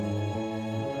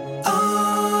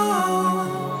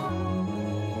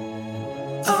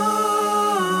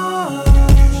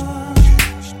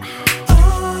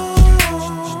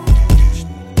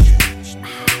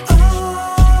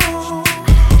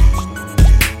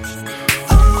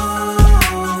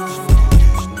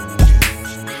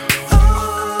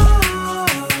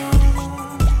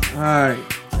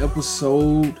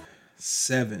episode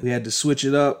 7. We had to switch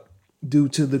it up due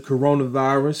to the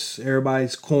coronavirus.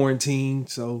 Everybody's quarantined,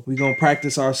 so we're going to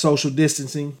practice our social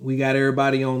distancing. We got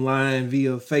everybody online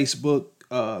via Facebook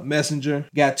Messenger.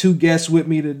 Got 2 guests with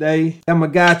me today. Got my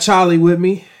guy Charlie with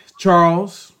me,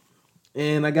 Charles,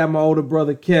 and I got my older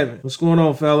brother Kevin. What's going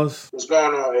on, fellas? What's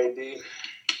going on, AD?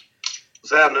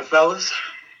 What's happening, fellas?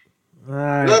 All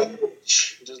right. Nothing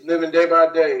much. Just living day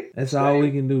by day. That's all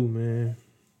we can do, man.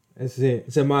 That's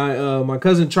it. So my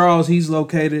cousin Charles, he's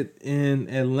located in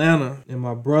Atlanta, and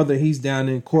my brother, he's down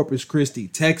in Corpus Christi,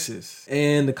 Texas.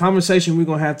 And the conversation we're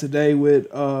gonna have today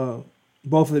with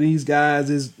both of these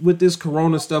guys is with this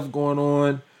corona stuff going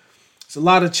on. It's a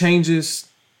lot of changes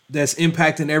that's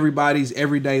impacting everybody's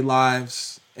everyday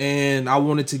lives, and I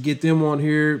wanted to get them on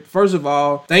here. First of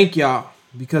all, thank y'all,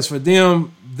 because for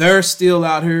them, they're still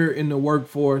out here in the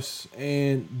workforce,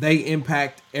 and they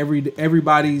impact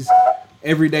everybody's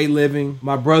everyday living.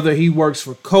 My brother, he works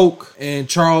for Coke, and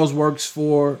Charles works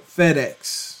for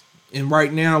FedEx. And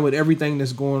right now, with everything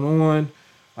that's going on,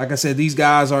 like I said, these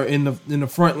guys are in the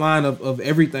front line of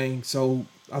everything. So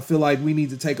I feel like we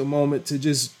need to take a moment to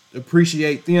just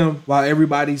appreciate them while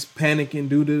everybody's panicking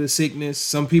due to the sickness.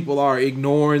 Some people are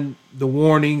ignoring the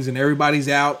warnings, and everybody's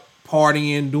out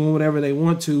partying, doing whatever they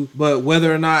want to. But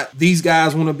whether or not these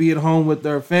guys want to be at home with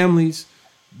their families,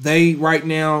 they right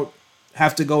now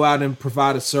have to go out and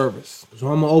provide a service. So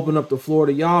I'm gonna open up the floor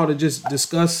to y'all to just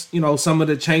discuss, some of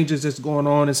the changes that's going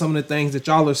on and some of the things that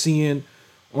y'all are seeing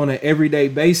on an everyday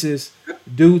basis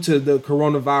due to the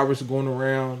coronavirus going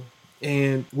around,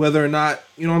 and whether or not,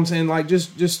 like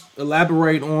just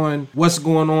elaborate on what's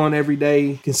going on every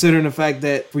day, considering the fact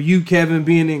that for you, Kevin,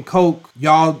 being in Coke,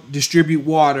 y'all distribute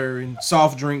water and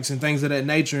soft drinks and things of that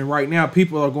nature. And right now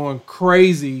people are going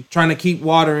crazy trying to keep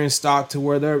water in stock to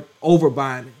where they're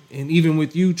overbuying it. And even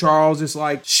with you, Charles, it's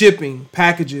like shipping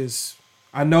packages.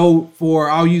 I know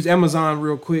I'll use Amazon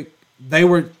real quick. They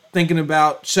were thinking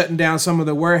about shutting down some of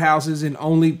the warehouses and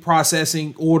only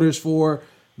processing orders for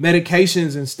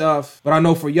medications and stuff. But I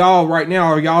know for y'all right now,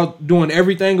 are y'all doing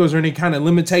everything, or is there any kind of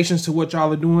limitations to what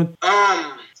y'all are doing?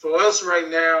 For us right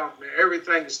now, man,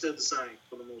 everything is still the same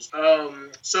for the most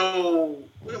part. So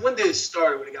when did it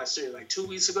start? When it got serious, like 2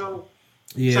 weeks ago?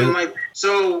 Yeah. Something like that.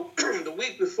 So the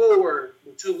week before,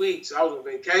 the 2 weeks, I was on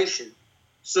vacation.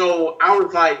 So I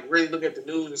was like really looking at the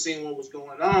news and seeing what was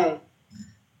going on.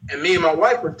 And me and my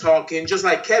wife were talking, just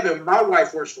like Kevin. My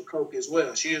wife works for Coke as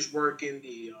well. She is working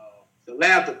the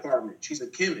lab department. She's a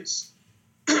chemist.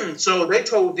 So they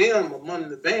told them a month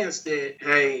in advance that,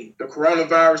 hey, the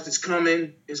coronavirus that's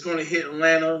coming is going to hit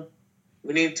Atlanta.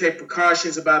 We need to take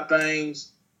precautions about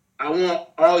things. I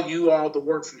want you all to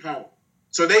work from home.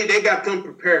 So they got them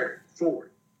prepared for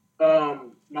it.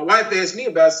 My wife asked me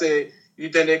about it, said, you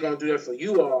think they're going to do that for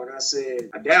you all? And I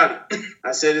said, I doubt it.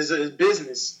 I said, it's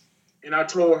business. And I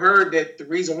told her that the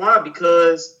reason why,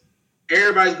 because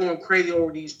everybody's going crazy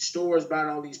over these stores buying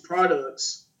all these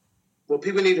products. What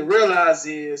people need to realize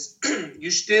is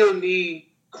you still need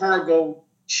cargo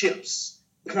ships,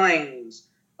 planes,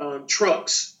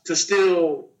 trucks to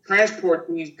still transport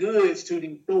these goods to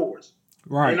these stores.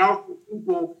 Right. And also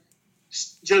people,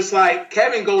 just like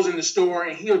Kevin goes in the store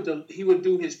and he would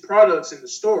do his products in the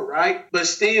store, right? But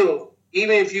still,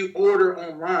 even if you order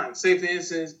online, say for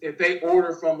instance, if they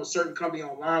order from a certain company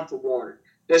online for water,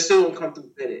 that still won't come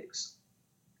through FedEx.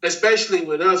 Especially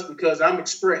with us, because I'm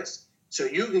express. So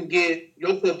you can get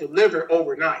your stuff delivered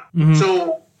overnight. Mm-hmm.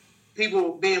 So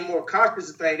people being more cautious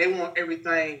of things, they want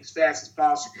everything as fast as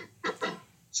possible.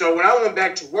 So when I went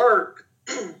back to work,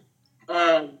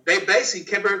 they basically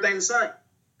kept everything the same.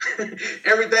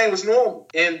 Everything was normal.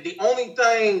 And the only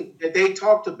thing that they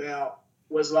talked about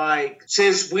was like,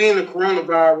 since we in the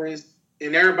coronavirus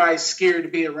and everybody's scared to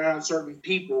be around certain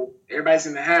people, everybody's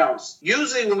in the house.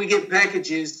 Usually when we get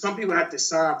packages, some people have to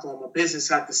sign for them, a business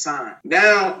have to sign.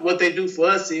 Now, what they do for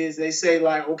us is they say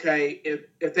like, okay,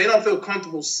 if they don't feel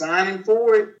comfortable signing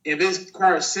for it, if it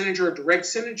requires signature or direct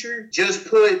signature, just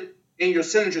put in your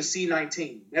signature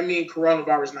C19. That means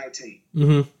coronavirus 19.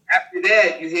 Mm-hmm. After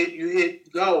that, you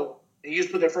hit go, and you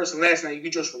just put their first and last name, you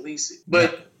can just release it.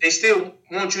 But they still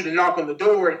want you to knock on the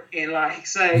door and like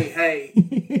say, hey,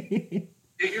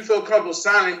 do you feel comfortable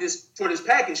signing this for this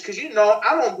package? Because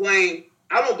I don't blame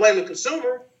the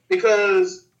consumer,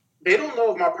 because they don't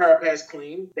know if my Power Pack's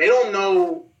clean. They don't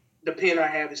know the pen I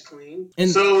have is clean. And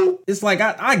so it's like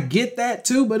I get that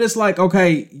too, but it's like,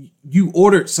 okay, you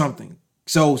ordered something,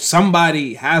 so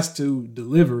somebody has to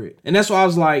deliver it. And that's why I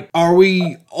was like, are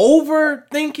we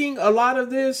overthinking a lot of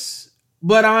this?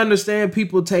 But I understand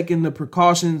people taking the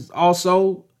precautions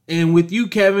also. And with you,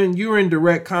 Kevin, you're in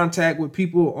direct contact with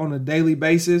people on a daily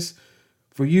basis.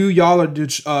 For you, y'all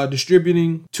are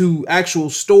distributing to actual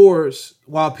stores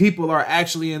while people are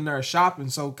actually in there shopping.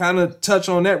 So kind of touch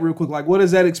on that real quick. Like, what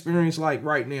is that experience like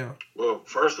right now? Well,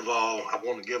 first of all, I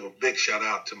want to give a big shout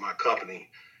out to my company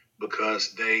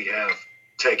because they have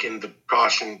taken the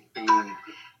precaution to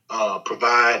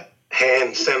provide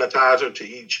hand sanitizer to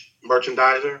each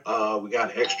merchandiser. We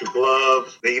got extra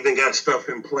gloves. They even got stuff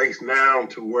in place now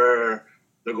to where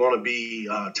they're going to be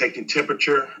taking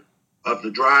temperature of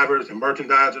the drivers and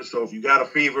merchandisers. So if you got a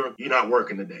fever, you're not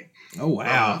working today. Oh,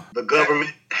 wow. The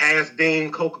government has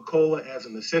deemed Coca-Cola as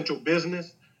an essential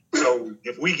business. So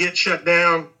if we get shut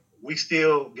down, we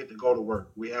still get to go to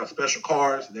work. We have special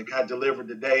cars that got delivered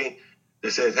today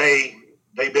that says, hey,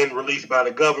 they've been released by the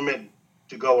government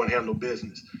to go and handle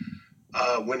business.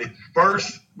 When it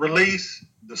first released,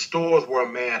 the stores were a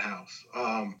madhouse.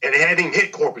 And it hadn't even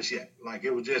hit Corpus yet. Like,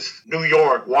 it was just New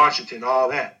York, Washington, all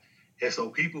that. And so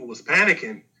people was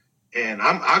panicking. And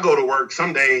I go to work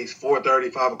some days,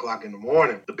 4:30, 5 o'clock in the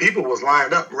morning. The people was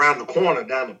lined up around the corner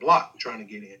down the block trying to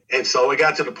get in. And so it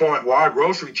got to the point where our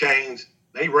grocery chains,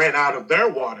 they ran out of their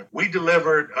water. We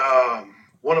delivered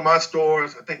one of my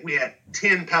stores, I think we had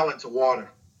 10 pallets of water.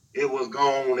 It was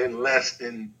gone in less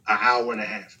than an hour and a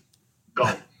half.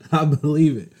 Gone. I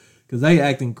believe it. Because they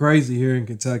acting crazy here in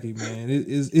Kentucky, man.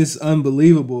 It's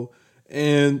unbelievable.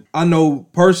 And I know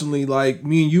personally, like,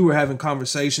 me and you were having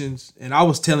conversations, and I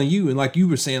was telling you, and like you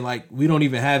were saying, like, we don't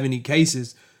even have any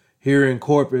cases here in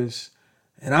Corpus.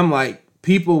 And I'm like,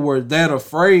 people were that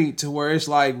afraid to where it's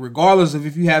like, regardless of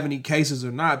if you have any cases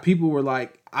or not, people were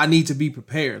like, I need to be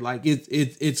prepared. Like,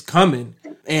 it's coming.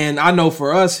 And I know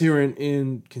for us here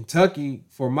in Kentucky,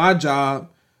 for my job,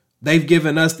 they've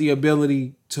given us the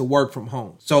ability to work from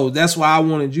home. So that's why I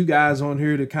wanted you guys on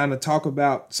here to kind of talk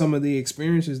about some of the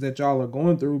experiences that y'all are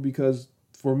going through, because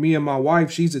for me and my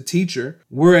wife, she's a teacher.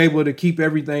 We're able to keep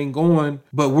everything going,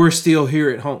 but we're still here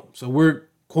at home. So we're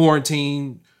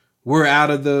quarantined. We're out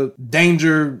of the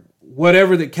danger,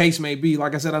 whatever the case may be.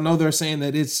 Like I said, I know they're saying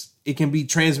that it can be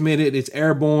transmitted, it's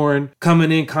airborne,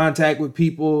 coming in contact with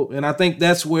people. And I think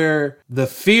that's where the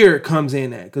fear comes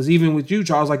in at. Because even with you,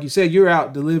 Charles, like you said, you're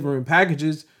out delivering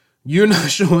packages. You're not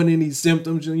showing any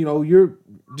symptoms. You know, you're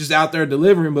just out there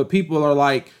delivering. But people are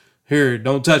like, here,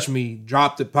 don't touch me.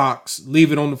 Drop the box.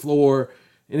 Leave it on the floor.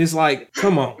 And it's like,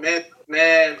 come on.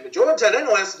 Man, majority of the time, they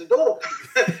don't answer the door.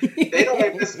 They don't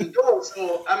answer the door.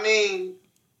 So, I mean,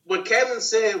 what Kevin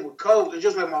said with COVID,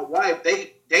 just like my wife,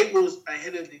 they was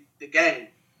ahead of the game.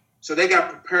 So they got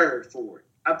prepared for it.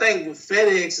 I think with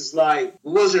FedEx, it's like,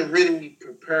 we wasn't really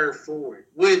prepared for it.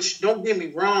 Which, don't get me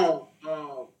wrong,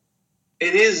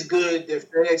 it is good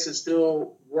that FedEx is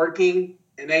still working,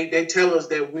 and they tell us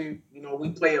that we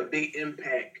play a big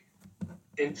impact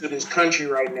into this country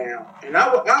right now. And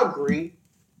I agree.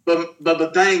 But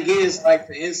the thing is, like,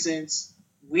 for instance,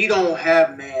 we don't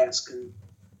have masks and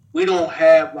we don't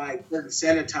have, like, certain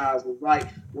sanitizers. Like,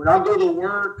 when I go to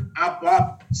work, I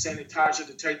bought sanitizer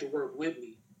to take to work with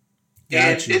me. Gotcha.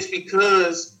 And it's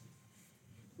because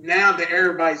now that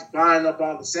everybody's buying up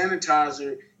all the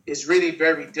sanitizer, it's really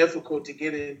very difficult to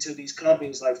get into these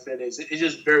companies like FedEx. It's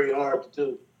just very hard to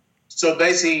do. So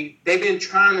basically, they've been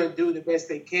trying to do the best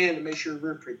they can to make sure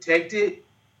we're protected.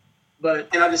 And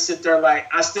I just sit there like,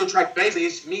 I still try. Basically,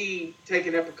 it's me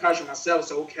taking that precaution myself.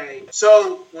 So, okay.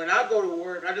 So when I go to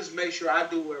work, I just make sure I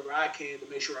do whatever I can to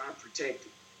make sure I'm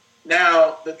protected.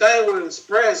 Now, the thing with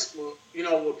Express, well,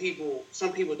 what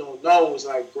some people don't know is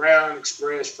like ground,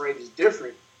 express, freight is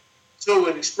different. So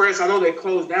with Express, I know they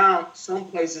closed down some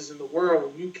places in the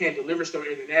world where you can't deliver stuff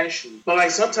internationally. But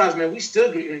like sometimes, man, we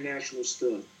still get international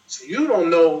stuff. So you don't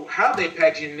know how they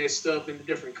packaging that stuff in a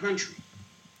different country.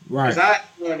 Right. Because I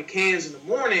go in the cans in the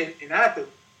morning and I have to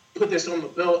put this on the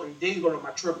belt and then go to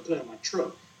my truck and put it in my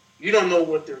truck. You don't know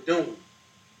what they're doing.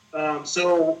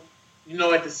 So,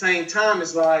 at the same time,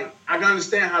 it's like, I can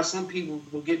understand how some people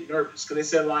will get nervous because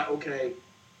they said, like, okay,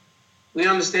 we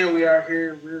understand we are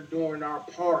here, we're doing our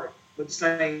part, but at the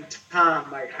same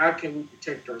time, like, how can we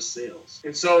protect ourselves?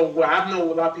 And so what I know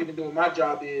a lot of people doing my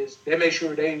job is they make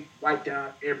sure they wipe down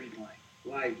everything.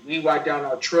 Like, we wipe down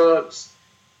our trucks.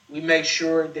 We make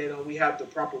sure that we have the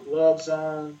proper gloves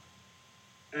on,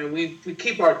 and we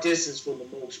keep our distance for the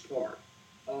most part.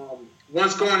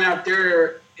 Once going out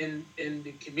there in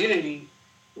the community,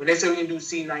 when they say we can do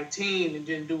C19 and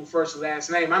didn't do first and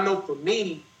last name, I know for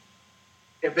me,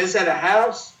 if it's at a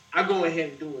house, I go ahead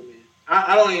and do it, man.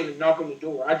 I don't even knock on the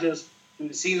door. I just do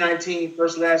the C19,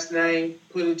 first last name,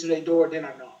 put it to their door, then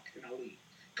I knock and I leave.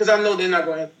 Because I know they're not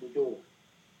going to answer the door.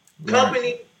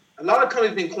 Right. A lot of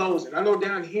companies been closing. I know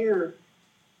down here,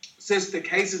 since the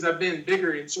cases have been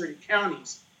bigger in certain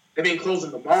counties, they've been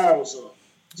closing the malls up.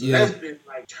 So that's been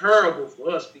like terrible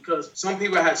for us because some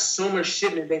people have so much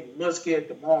shipment they must get at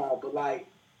the mall, but like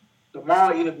the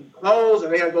mall either be closed or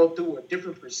they gotta go through a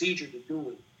different procedure to do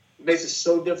it. It makes it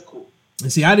so difficult.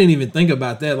 And see, I didn't even think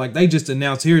about that. Like they just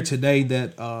announced here today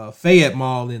that Fayette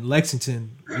Mall in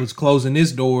Lexington was closing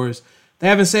its doors. They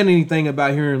haven't said anything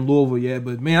about here in Louisville yet,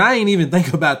 but man, I ain't even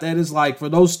think about that. It's like for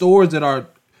those stores that are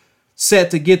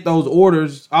set to get those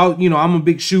orders, I'm a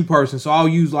big shoe person, so I'll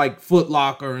use like Foot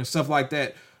Locker and stuff like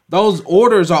that. Those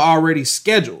orders are already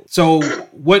scheduled. So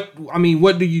what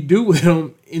do you do with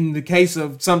them in the case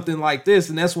of something like this?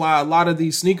 And that's why a lot of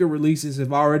these sneaker releases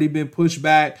have already been pushed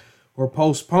back or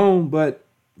postponed. But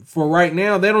for right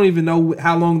now, they don't even know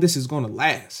how long this is going to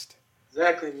last.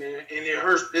 Exactly, man. And it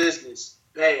hurts business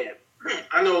bad.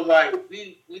 I know, like,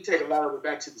 we take a lot of it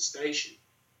back to the station.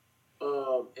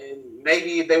 And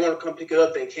maybe if they want to come pick it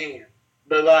up, they can.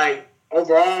 But, like,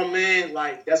 overall, man,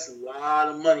 like, that's a lot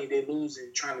of money they lose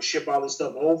in trying to ship all this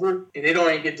stuff over, and they don't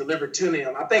even get delivered to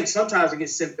them. I think sometimes it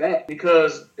gets sent back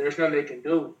because there's nothing they can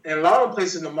do. And a lot of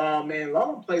places in the mall, man, a lot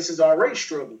of places already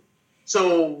struggle.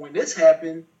 So when this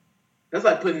happened, that's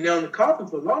like putting nail in the coffin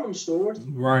for a lot of them stores.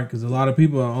 Right, because a lot of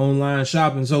people are online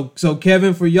shopping. So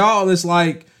Kevin, for y'all, it's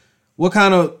like, what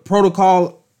kind of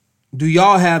protocol do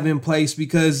y'all have in place?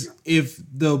 Because if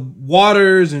the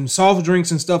waters and soft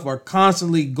drinks and stuff are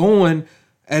constantly going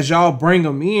as y'all bring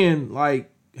them in,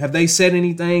 like, have they set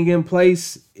anything in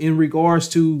place in regards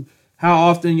to how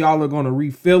often y'all are going to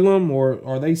refill them? Or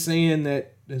are they saying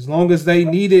that as long as they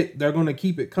need it, they're going to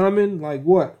keep it coming? Like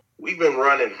what? We've been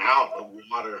running out of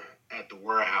water at the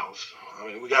warehouse. I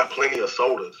mean, we got plenty of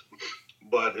sodas,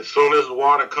 but as soon as the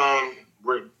water comes,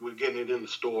 we're getting it in the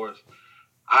stores.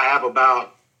 I have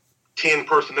about 10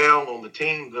 personnel on the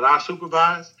team that I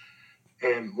supervise.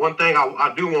 And one thing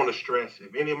I do want to stress,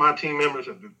 if any of my team members,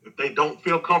 if they don't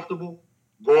feel comfortable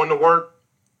going to work,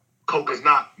 Coke is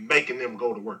not making them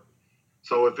go to work.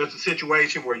 So if it's a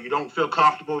situation where you don't feel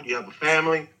comfortable, you have a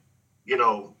family,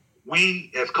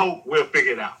 we as Coke, we'll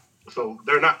figure it out. So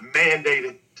they're not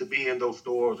mandated to be in those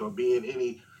stores or be in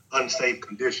any unsafe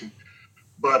condition.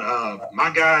 But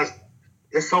my guys,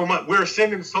 it's so much. We're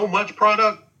sending so much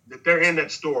product that they're in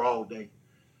that store all day.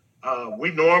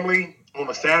 We normally, on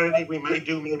a Saturday, we may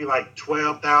do maybe like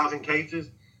 12,000 cases.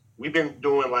 We've been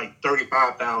doing like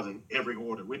 35,000 every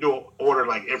order. We do an order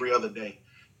like every other day,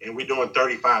 and we're doing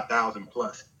 35,000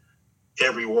 plus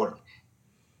every order.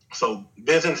 So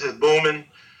business is booming.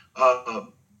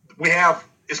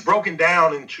 It's broken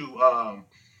down into,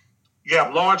 you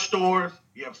have large stores,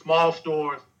 you have small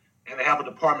stores, and they have a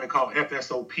department called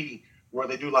FSOP where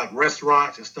they do like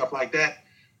restaurants and stuff like that.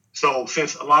 So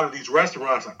since a lot of these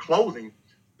restaurants are closing,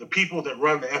 the people that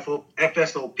run the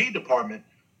FSOP department,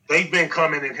 they've been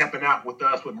coming and helping out with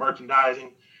us with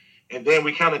merchandising. And then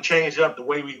we kind of changed up the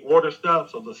way we order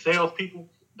stuff. So the salespeople,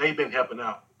 they've been helping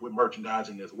out with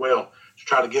merchandising as well to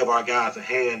try to give our guys a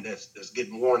hand that's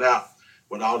getting worn out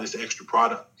with all this extra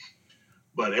product.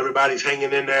 But everybody's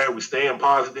hanging in there. We're staying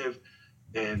positive.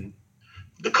 And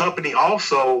the company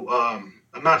also,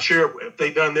 I'm not sure if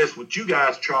they've done this with you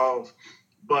guys, Charles,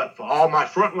 but for all my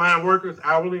frontline workers,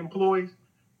 hourly employees,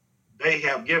 they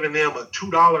have given them a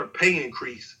 $2 pay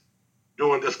increase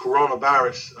during this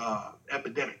coronavirus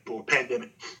epidemic or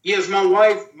pandemic. Yes, my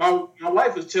wife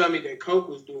was telling me that Coke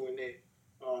was doing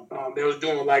that. They was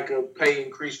doing like a pay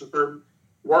increase for her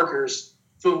workers.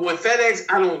 So with FedEx,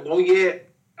 I don't know yet.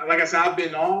 Like I said, I've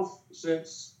been off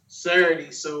since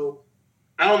Saturday, so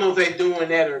I don't know if they're doing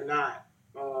that or not.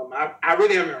 I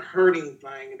really haven't heard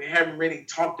anything, and they haven't really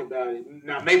talked about it.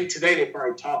 Now, maybe today they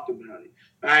probably talked about it,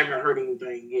 but I haven't heard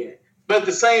anything yet. But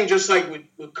the same, just like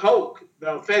with Coke,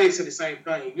 FedEx said the same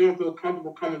thing. If you don't feel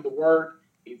comfortable coming to work,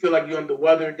 you feel like you're under the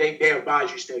weather, they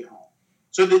advise you stay home.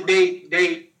 So that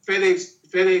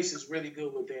FedEx is really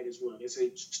good with that as well. They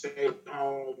say stay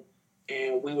home,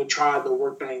 and we would try to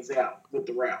work things out with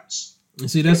the routes. You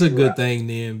see, that's a good thing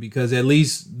then, because at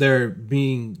least they're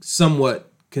being somewhat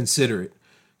considerate.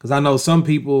 Because I know some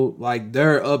people, like,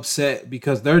 they're upset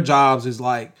because their jobs is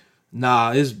like,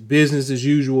 nah, it's business as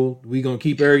usual. We gonna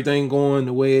keep everything going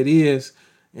the way it is.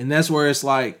 And that's where it's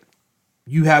like,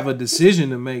 you have a decision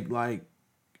to make. Like,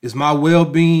 is my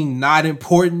well-being not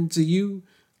important to you?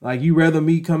 Like, you rather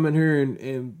me come in here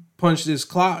and punch this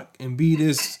clock and be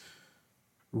this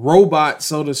robot,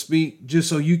 so to speak, just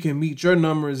so you can meet your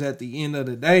numbers at the end of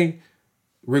the day,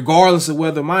 regardless of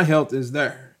whether my health is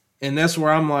there. And that's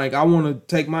where I'm like, I want to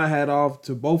take my hat off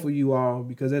to both of you all,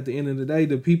 because at the end of the day,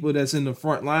 the people that's in the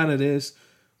front line of this,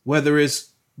 whether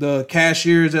it's the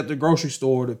cashiers at the grocery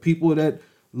store, the people that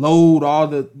load all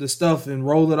the stuff and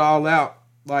roll it all out.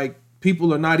 Like,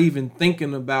 people are not even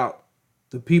thinking about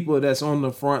the people that's on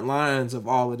the front lines of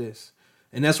all of this.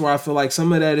 And that's where I feel like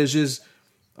some of that is just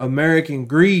American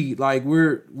greed. Like,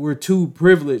 we're too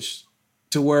privileged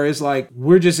to where it's like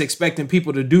we're just expecting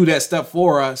people to do that stuff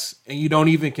for us, and you don't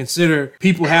even consider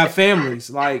people have families.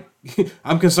 Like,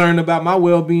 I'm concerned about my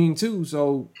well-being too.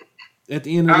 So at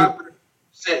the end of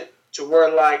it, to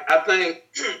where, like, I think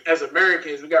as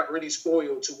Americans we got really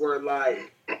spoiled to where,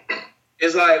 like,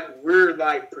 it's like we're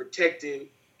like protected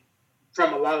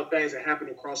from a lot of things that happen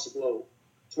across the globe.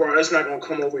 To where it's not gonna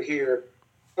come over here.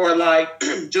 Or, like,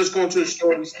 just going to the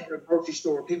store, we see the grocery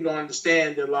store, people don't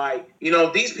understand that, like, you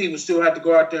know, these people still have to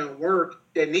go out there and work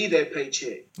that need that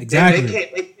paycheck. Exactly.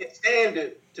 They can't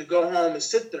stand to go home and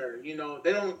sit there. You know,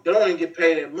 they don't even get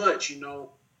paid that much, you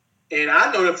know. And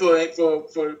I know that for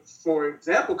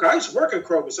example, 'cause I used to work at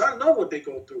Kroger, so I know what they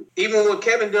go through. Even what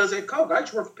Kevin does at Coke, I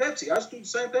used to work for Pepsi. I used to do the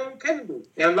same thing Kevin do.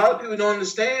 And a lot of people don't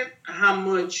understand how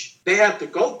much they have to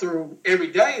go through every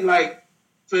day. Like,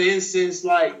 for instance,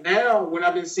 like now when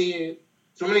I've been seeing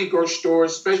so many grocery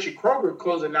stores, especially Kroger,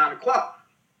 close at 9 o'clock.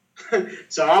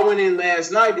 So I went in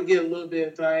last night to get a little bit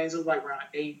of things. It was like around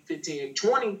 8:15,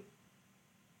 8:20.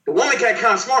 The woman got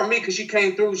kind of smart with me because she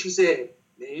came through. She said,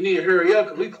 "Man, you need to hurry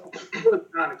up because we close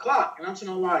at 9 o'clock." And I'm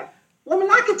sitting like, "Woman,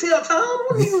 I can tell time.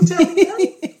 What are you telling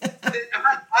me?"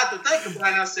 I had to think about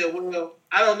it. And I said, "Well,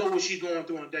 I don't know what she's going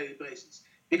through on a daily basis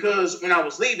because when I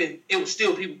was leaving, it was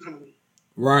still people coming in.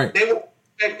 Right. They were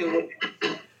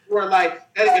where,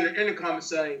 like, they get an intercom and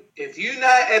say, if you're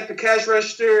not at the cash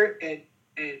register at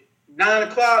 9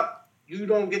 o'clock, you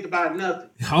don't get to buy nothing."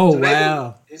 Oh, so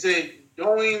wow. They said,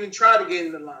 don't even try to get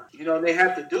in the line. You know, they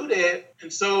have to do that.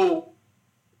 And so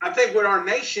I think with our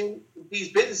nation,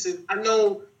 these businesses, I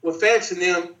know with FedEx and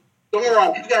them, don't get me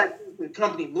wrong, you got to keep the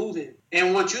company moving.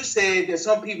 And what you said, that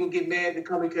some people get mad at the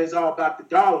company because it's all about the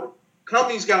dollar.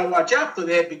 Companies got to watch out for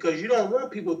that because you don't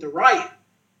want people to riot.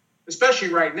 Especially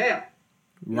right now.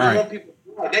 Right. Want people,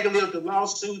 they can live up to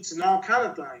lawsuits and all kind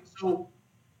of things. So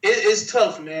it's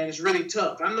tough, man. It's really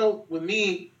tough. I know with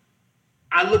me,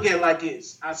 I look at it like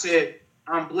this. I said,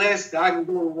 I'm blessed that I can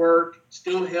go to work,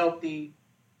 still healthy,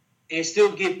 and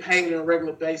still get paid on a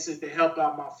regular basis to help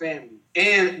out my family.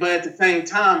 But at the same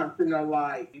time, I'm feeling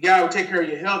like you gotta take care of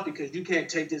your health because you can't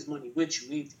take this money with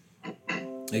you either.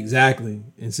 Exactly.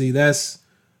 And see, that's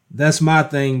my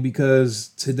thing, because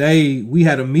today we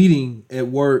had a meeting at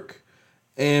work,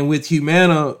 and with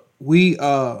Humana, we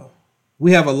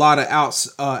have a lot of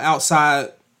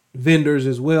outside vendors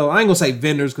as well. I ain't gonna say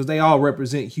vendors because they all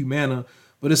represent Humana,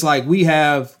 but it's like we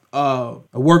have a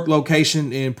work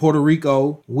location in Puerto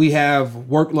Rico. We have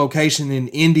work location in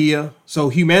India. So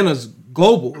Humana's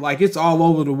global, like it's all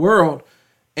over the world.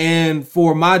 And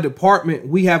for my department,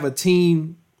 we have a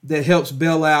team that helps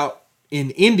bail out in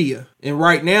India. And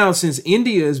right now, since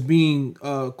India is being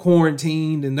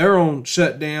quarantined and they're on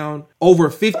shutdown, over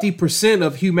 50%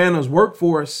 of Humana's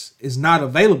workforce is not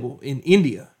available in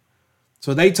India.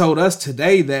 So they told us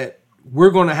today that we're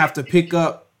going to have to pick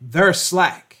up their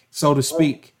slack, so to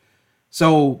speak.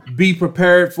 So be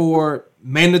prepared for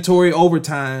mandatory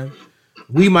overtime.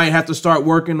 We might have to start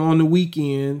working on the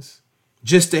weekends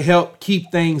just to help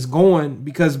keep things going,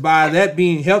 because by that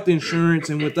being health insurance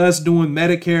and with us doing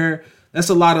Medicare, that's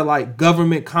a lot of like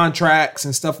government contracts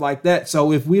and stuff like that.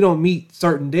 So if we don't meet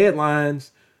certain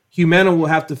deadlines, Humana will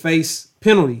have to face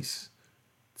penalties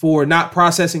for not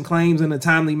processing claims in a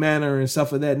timely manner and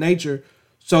stuff of that nature.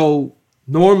 So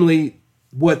normally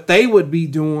what they would be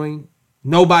doing,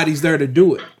 nobody's there to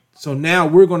do it. So now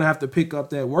we're going to have to pick up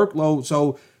that workload.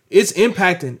 So it's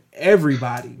impacting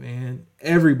everybody, man,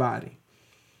 everybody.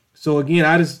 So again,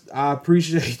 I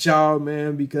appreciate y'all,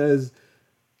 man, because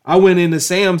I went into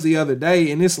Sam's the other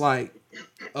day and it's like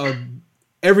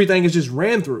everything is just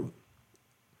ran through.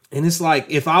 And it's like,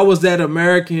 if I was that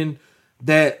American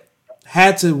that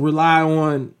had to rely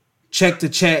on check to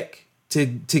check to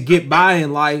get by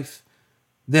in life,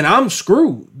 then I'm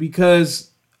screwed,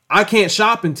 because I can't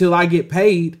shop until I get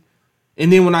paid.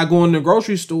 And then when I go in the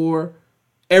grocery store,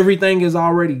 everything is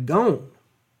already gone.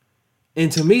 And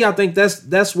to me, I think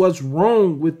that's what's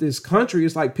wrong with this country.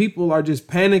 It's like people are just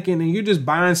panicking and you're just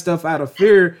buying stuff out of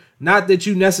fear. Not that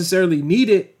you necessarily need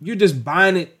it. You're just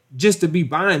buying it just to be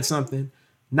buying something,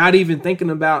 not even thinking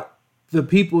about the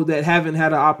people that haven't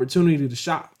had an opportunity to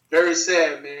shop. Very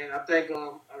sad, man. I think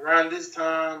around this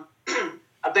time,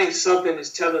 I think something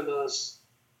is telling us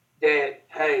that,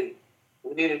 hey,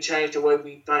 we need to change the way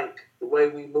we think, the way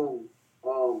we move.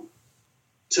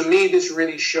 To me, this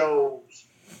really shows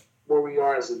where we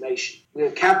are as a nation. We're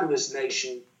a capitalist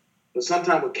nation, but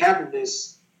sometimes with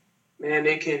capitalists, man,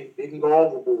 they can go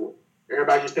overboard.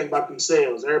 Everybody just think about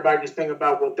themselves. Everybody just think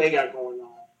about what they got going on.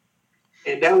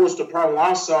 And that was the problem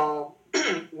I saw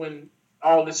when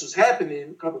all this was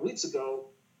happening a couple of weeks ago.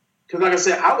 Because like I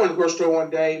said, I went to the grocery store one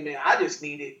day, man, I just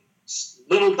needed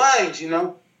little things, you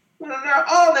know. When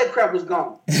all that crap was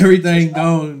gone. Everything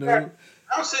gone, dude.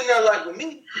 I'm sitting there like, with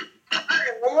me,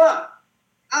 I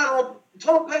don't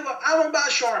toilet paper. I don't buy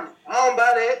Charmin. I don't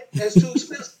buy that. That's too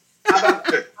expensive. I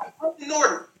buy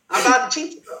Norton. I buy the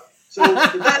cheap stuff. So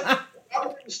if I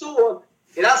went to the store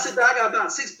and I sit there, I got about a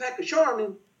 6-pack of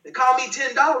Charmin. They call me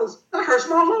 $10. That hurts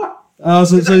my heart. Oh,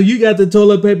 so you got the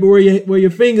toilet paper where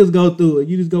your fingers go through it.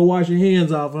 You just go wash your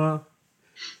hands off, huh?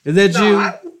 Is that you?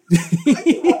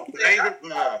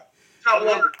 I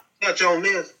want to touch on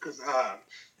this because I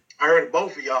heard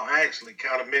both of y'all actually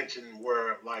kind of mention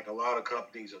where like a lot of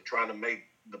companies are trying to make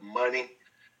the money.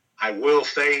 I will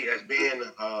say, as being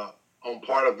on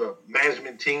part of the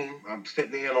management team, I'm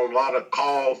sitting in on a lot of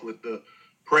calls with the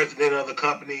president of the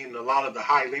company and a lot of the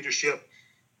high leadership.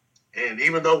 And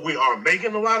even though we are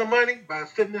making a lot of money by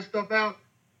sending this stuff out,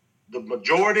 the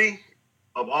majority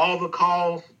of all the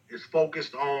calls is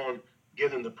focused on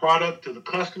getting the product to the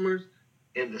customers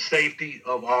and the safety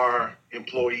of our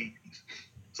employees.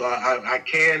 So I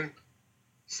can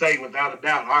say without a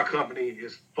doubt, our company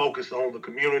is focused on the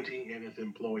community and its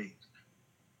employees.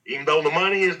 Even though the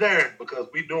money is there, because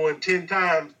we're doing 10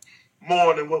 times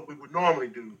more than what we would normally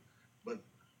do. But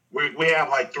we have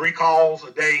like 3 calls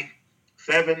a day,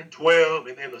 7, 12,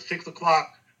 and then the 6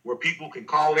 o'clock where people can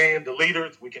call in, the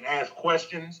leaders, we can ask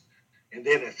questions. And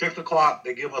then at 6 o'clock,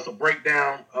 they give us a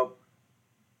breakdown of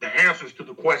the answers to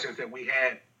the questions that we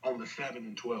had on the 7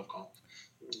 and 12 calls.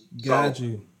 Got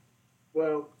you.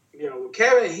 Well, you know,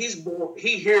 Kevin,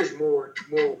 he hears more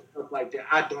stuff like that.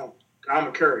 I don't. I'm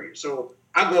a courier. So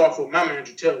I go off what my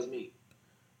manager tells me.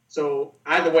 So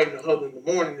I had to wait in the hub in the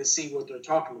morning to see what they're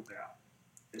talking about.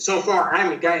 And so far, I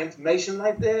haven't got information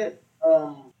like that.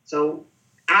 So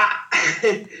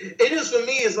it is for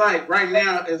me, it's like right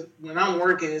now, is when I'm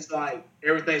working, it's like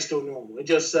everything's still normal. It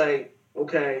just say,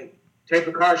 okay, take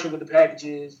precaution with the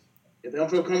packages. If they don't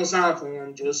feel comfortable sign for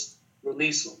them, just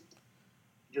release them.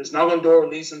 Just knock on the door,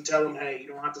 release them, tell them, hey, you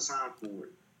don't have to sign for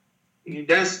it.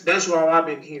 That's what I've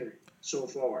been hearing so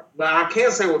far. But I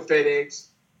can say with FedEx,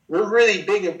 we're really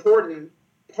big, important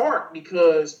part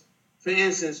because, for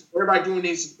instance, everybody doing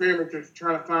these experiments are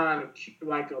trying to find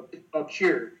a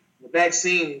cure, a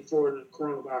vaccine for the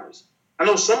coronavirus. I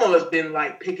know some of us been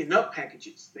like picking up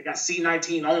packages. They got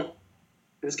C-19 on them.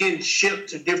 It's getting shipped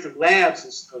to different labs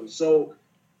and stuff. So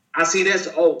I see that's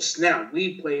snap.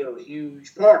 We play a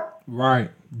huge part.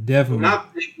 Right, definitely. My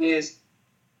thing is,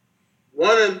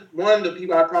 one of the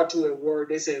people I talked to at work,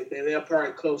 they said that they'll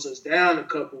probably close us down a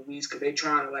couple of weeks because they're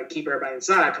trying to like keep everybody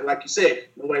inside. Because like you said,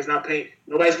 nobody's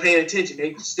paying attention.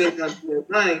 They still got to do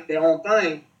their own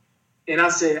thing. And I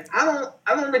said, I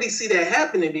don't really see that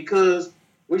happening because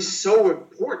we're so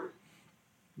important.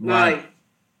 Right. Like,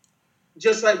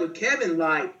 just like with Kevin,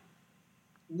 like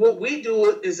what we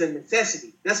do is a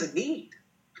necessity. That's a need.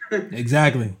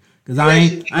 Exactly. Because I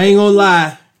ain't gonna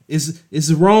lie. It's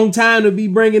the wrong time to be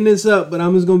bringing this up, but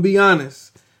I'm just gonna be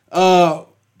honest.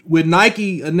 With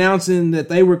Nike announcing that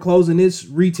they were closing its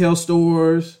retail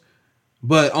stores,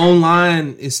 but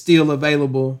online is still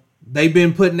available. They've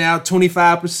been putting out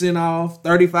 25% off,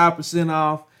 35%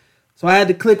 off. So I had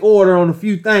to click order on a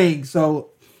few things. So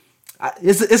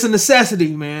it's a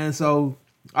necessity, man. So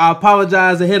I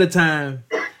apologize ahead of time.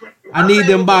 I need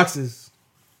them boxes.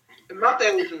 And my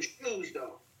thing with them shoes,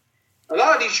 though. A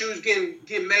lot of these shoes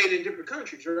get made in different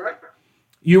countries, right?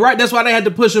 You're right. That's why they had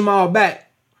to push them all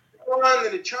back. LeBron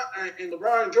and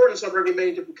LeBron and Jordan stuff are getting made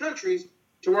in different countries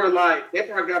to where, like, they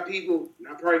probably got people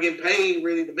not probably getting paid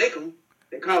really to make them.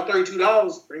 They cost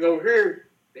 $32. Bring over here.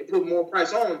 They put more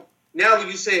price on them. Now when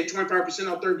you say 25%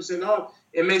 off, 30% off,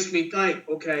 it makes me think,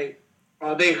 okay,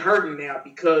 are they hurting now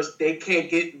because they can't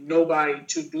get nobody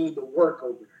to do the work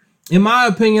over there? In my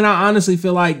opinion, I honestly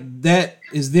feel like that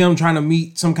is them trying to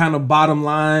meet some kind of bottom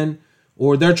line,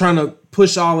 or they're trying to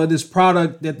push all of this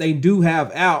product that they do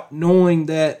have out, knowing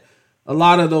that a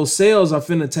lot of those sales are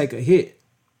finna take a hit.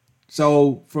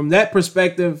 So from that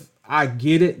perspective, I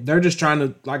get it. They're just trying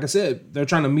to, like I said, they're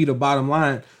trying to meet a bottom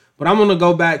line. But I'm going to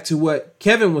go back to what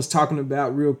Kevin was talking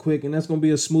about real quick, and that's going to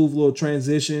be a smooth little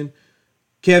transition.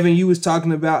 Kevin, you was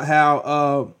talking about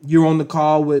how you're on the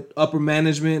call with upper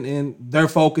management and they're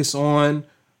focused on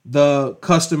the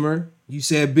customer. You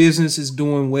said business is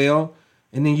doing well.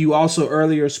 And then you also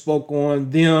earlier spoke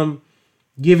on them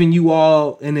giving you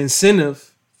all an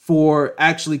incentive for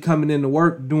actually coming into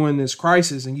work during this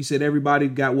crisis. And you said everybody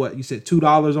got what? You said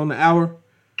 $2 on the hour?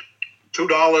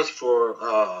 $2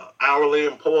 for hourly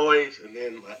employees, and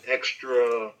then an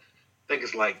extra, I think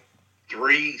it's like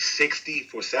 $3.60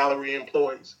 for salary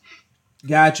employees.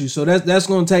 Got you. So that's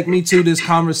going to take me to this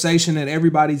conversation that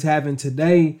everybody's having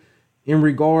today in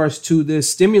regards to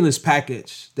this stimulus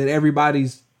package that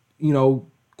everybody's,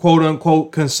 quote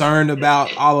unquote, concerned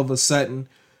about all of a sudden.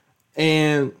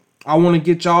 And I want to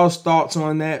get y'all's thoughts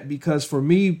on that, because for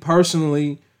me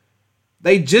personally,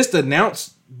 they just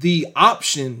announced the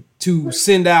option to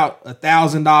send out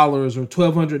 $1,000 or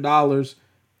 $1,200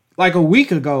 like a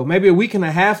week ago, maybe a week and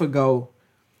a half ago.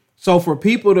 So for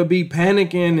people to be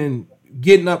panicking and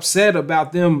getting upset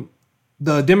about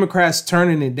the Democrats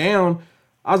turning it down,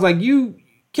 I was like, you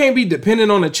can't be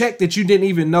dependent on a check that you didn't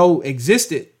even know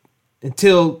existed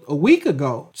until a week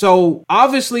ago. So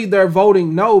obviously they're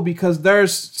voting no, because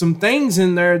there's some things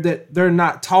in there that they're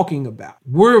not talking about.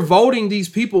 We're voting these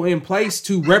people in place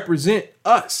to represent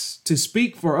us, to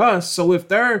speak for us. So if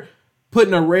they're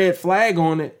putting a red flag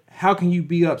on it, how can you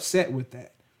be upset with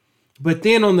that? But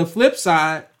then on the flip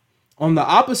side, on the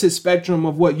opposite spectrum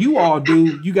of what you all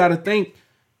do, you got to think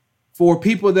for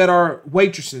people that are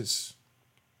waitresses,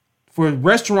 for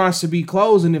restaurants to be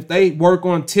closed, and if they work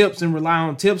on tips and rely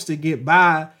on tips to get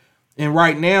by, and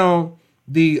right now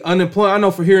the unemployment, I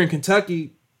know for here in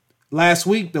Kentucky, last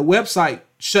week the website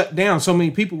shut down. So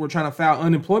many people were trying to file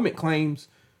unemployment claims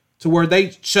to where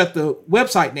they shut the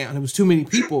website down. It was too many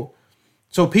people.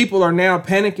 So people are now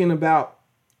panicking about,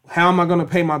 how am I going to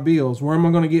pay my bills? Where am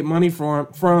I going to get money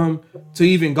from to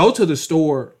even go to the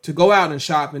store, to go out and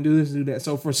shop and do this and do that?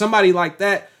 So for somebody like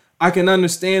that, I can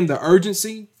understand the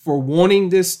urgency for wanting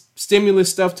this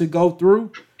stimulus stuff to go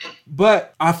through.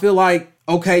 But I feel like,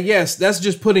 okay, yes, that's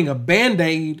just putting a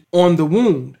Band-Aid on the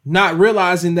wound, not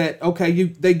realizing that, okay,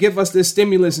 they give us this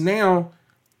stimulus now.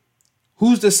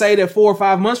 Who's to say that 4 or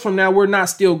 5 months from now, we're not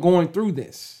still going through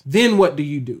this? Then what do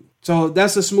you do? So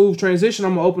that's a smooth transition.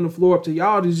 I'm going to open the floor up to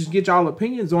y'all to just get y'all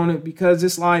opinions on it, because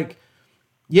it's like,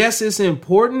 yes, it's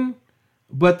important,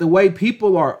 but the way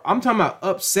people are, I'm talking about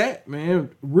upset, man,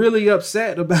 really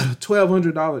upset about a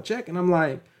 $1,200 check. And I'm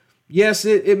like, yes,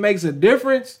 it makes a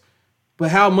difference, but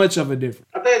how much of a difference?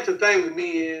 I think the thing with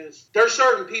me is there's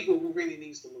certain people who really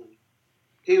needs the money.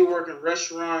 People work in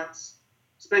restaurants,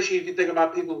 especially if you think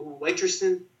about people who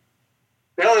waitressing,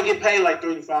 they only get paid like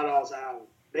 $35 an hour.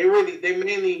 They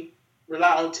mainly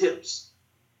rely on tips.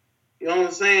 You know what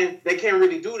I'm saying? They can't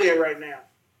really do that right now.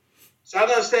 So I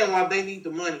don't understand why they need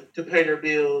the money to pay their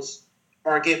bills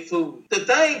or get food. The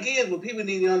thing is, what people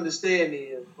need to understand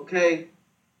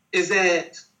is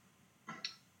that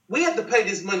we have to pay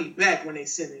this money back when they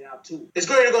send it out too. It's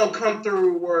going to come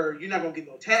through where you're not going to get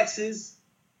no taxes,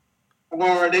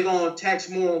 or they're going to tax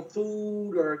more on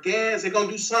food or gas. They're going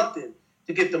to do something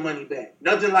to get the money back.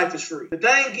 Nothing life is free. The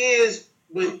thing is,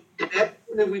 with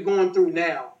everything that we're going through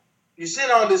now, you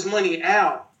send all this money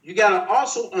out, you got to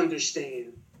also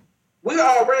understand we're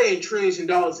already in trillions of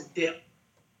dollars in debt.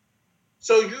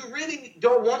 So you really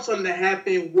don't want something to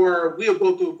happen where we'll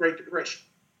go through a Great Depression.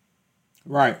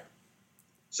 Right.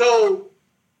 So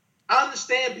I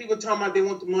understand people talking about they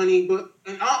want the money, but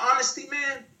in all honesty,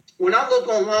 man, when I look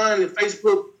online and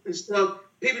Facebook and stuff,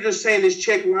 people just saying this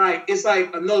check right, it's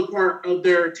like another part of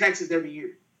their taxes every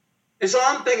year. And so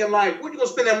I'm thinking, like, what are you going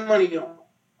to spend that money on?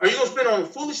 Are you going to spend it on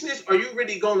foolishness, or are you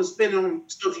really going to spend it on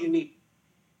stuff you need?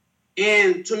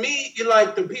 And to me, you're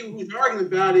like, the people who's arguing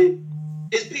about it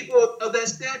is people of that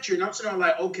stature. And I'm sitting there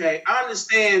like, okay, I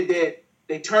understand that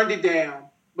they turned it down.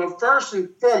 But first and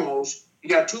foremost, you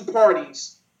got two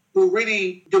parties who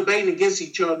really debating against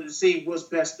each other to see what's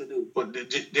best to do. But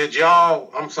did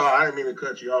y'all, I'm sorry, I didn't mean to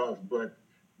cut you off, but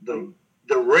the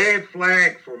red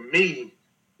flag for me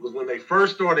was when they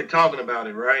first started talking about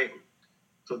it, right?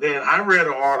 So then I read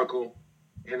an article,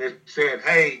 and it said,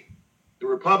 hey, the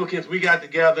Republicans, we got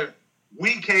together,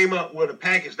 we came up with a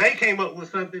package. They came up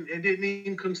with something and didn't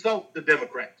even consult the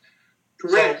Democrats.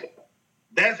 Correct. So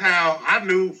that's how I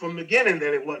knew from the beginning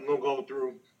that it wasn't going to go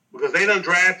through, because they done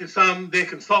drafted something, didn't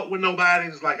consult with nobody.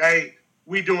 It's like, hey,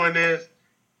 we doing this,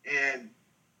 and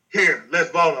here,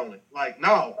 let's vote on it. Like,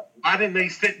 no, why didn't they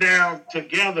sit down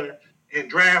together and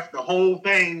draft the whole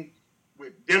thing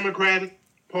with Democratic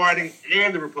Party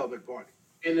and the Republican Party?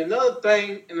 And another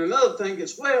thing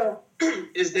as well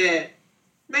is that,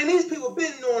 man, these people have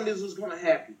been knowing this was going to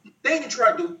happen. They didn't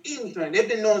try to do anything. They've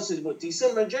been knowing since,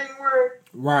 December, January?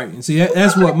 Right. And see,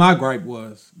 that's what my gripe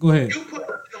was. Go ahead. You put it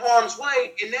in harm's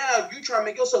way, and now you try to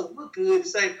make yourself look good and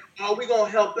say, oh, we're going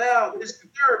to help out, this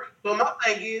and third. But my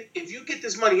thing is, if you get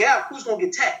this money out, who's going to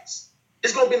get taxed?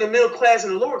 It's going to be the middle class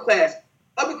and the lower class.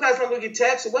 Upper class not going to get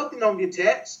taxed, the wealthy don't get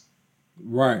taxed.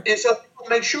 Right. And so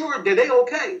make sure that they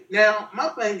okay. Now, my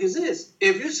thing is this: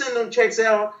 if you send them checks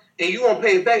out and you won't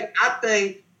pay it back, I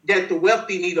think that the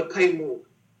wealthy need to pay more.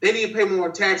 They need to pay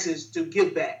more taxes to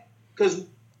give back, because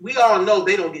we all know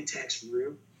they don't get taxed for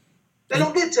real. They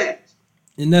don't get taxed.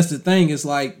 And that's the thing. It's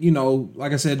like,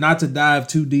 like I said, not to dive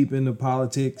too deep into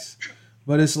politics,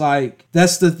 but it's like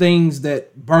that's the things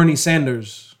that Bernie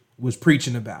Sanders was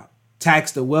preaching about.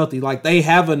 Tax the wealthy. Like, they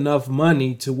have enough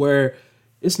money to where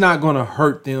it's not going to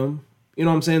hurt them. You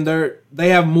know what I'm saying? They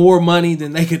have more money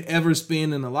than they could ever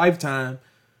spend in a lifetime.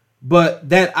 But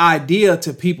that idea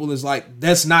to people is like,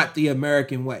 that's not the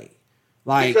American way.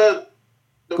 Like, because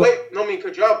the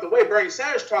way Bernie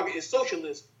Sanders talking is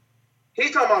socialism.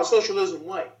 He's talking about socialism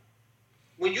way.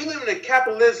 When you live in a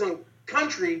capitalism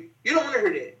country, you don't want to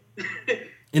hear that.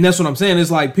 And that's what I'm saying.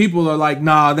 It's like people are like,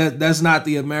 nah, that's not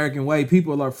the American way.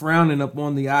 People are frowning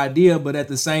upon the idea, but at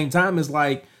the same time, it's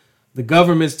like the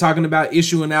government's talking about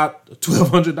issuing out a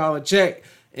 $1,200 check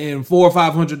and $400 or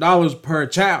 $500 per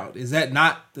child. Is that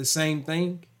not the same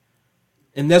thing?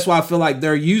 And that's why I feel like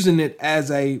they're using it as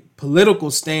a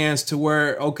political stance to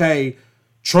where, okay,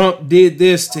 Trump did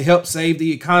this to help save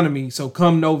the economy. So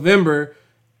come November,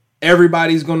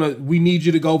 we need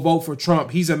you to go vote for Trump.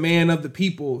 He's a man of the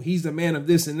people. He's a man of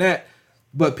this and that.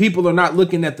 But people are not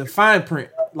looking at the fine print.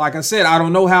 Like I said, I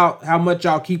don't know how much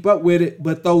y'all keep up with it,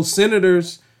 but those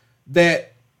senators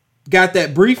that got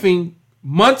that briefing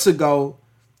months ago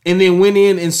and then went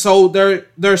in and sold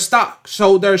their stock,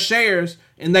 sold their shares,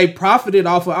 and they profited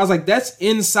off of, I was like, that's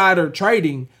insider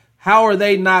trading. How are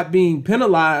they not being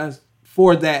penalized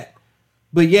for that?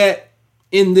 But yet,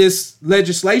 in this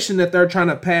legislation that they're trying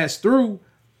to pass through,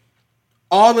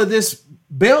 all of this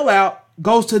bailout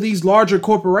goes to these larger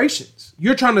corporations.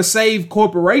 You're trying to save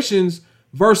corporations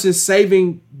versus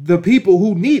saving the people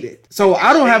who need it. So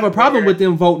I don't have a problem with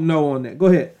them voting no on that. Go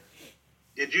ahead.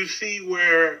 Did you see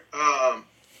where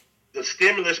the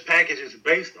stimulus package is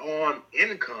based on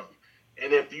income?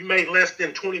 And if you make less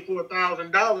than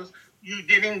 $24,000, you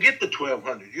didn't get the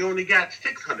 $1,200. You only got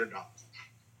 $600.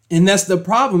 And that's the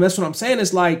problem. That's what I'm saying.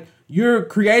 It's like you're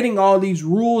creating all these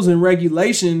rules and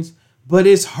regulations, but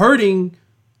it's hurting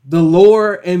the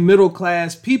lower and middle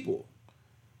class people.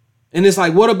 And it's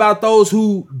like, what about those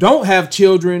who don't have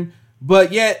children,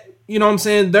 but yet, you know what I'm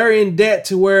saying, they're in debt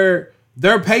to where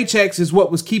their paychecks is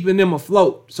what was keeping them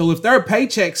afloat. So if their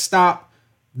paychecks stop,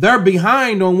 they're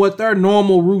behind on what their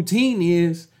normal routine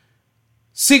is.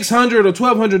 $600 or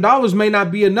 $1,200 may not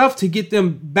be enough to get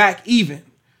them back even.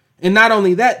 And not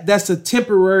only that, that's a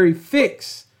temporary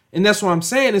fix. And that's what I'm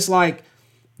saying. It's like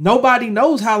nobody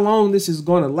knows how long this is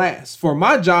going to last. For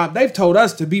my job, they've told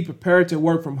us to be prepared to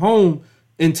work from home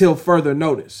until further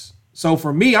notice. So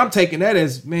for me, I'm taking that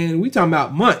as, man, we talking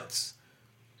about months.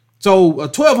 So a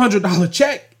 $1,200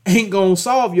 check ain't going to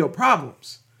solve your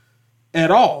problems at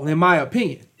all, in my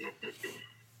opinion.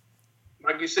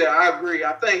 Like you said, I agree.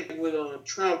 I think with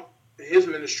Trump and his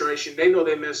administration, they know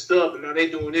they messed up, and now they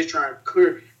doing this trying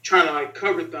to like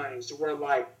cover things to where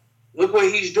like, look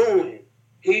what he's doing.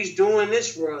 He's doing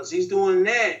this for us. He's doing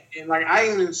that. And like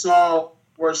I even saw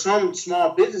where some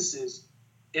small businesses,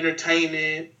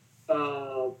 entertainment,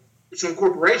 some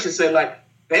corporations say like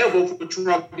they'll vote for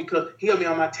Trump because he'll be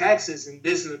on my taxes and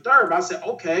this and the third. But I said,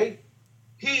 okay,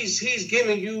 he's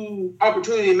giving you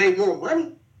opportunity to make more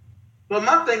money. But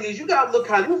my thing is, you gotta look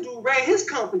how this dude ran his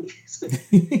companies.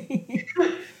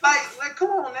 like, come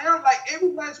on now. Like,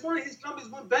 every last one of his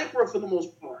companies went bankrupt for the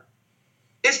most part.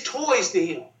 It's toys to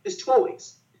him. It's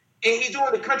toys. And he's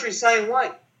doing the country the same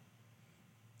way.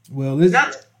 Well,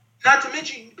 not to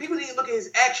mention, people need to look at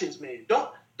his actions, man.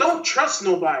 Don't trust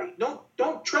nobody.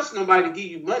 Don't trust nobody to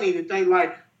give you money to think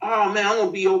like, oh man, I'm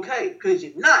gonna be okay, because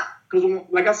you're not. Because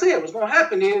like I said, what's gonna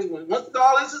happen is once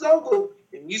all this is over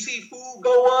and you see food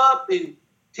go up and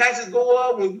taxes go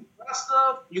up, when you buy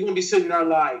stuff, you're gonna be sitting there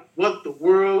like, what the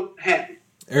world happened?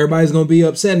 Everybody's gonna be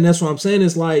upset, and that's what I'm saying.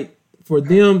 It's like for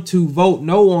them to vote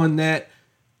no on that,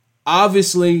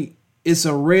 obviously it's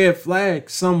a red flag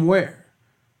somewhere.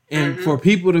 And for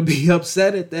people to be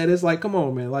upset at that, it's like, come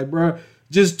on, man. Like, bro,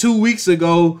 just 2 weeks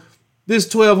ago, this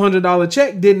 $1,200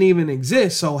 check didn't even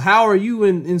exist. So how are you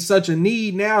in such a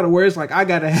need now to where it's like, I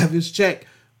got to have this check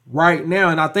right now?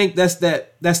 And I think that's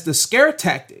the scare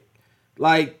tactic.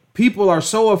 Like, people are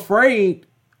so afraid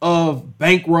of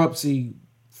bankruptcy,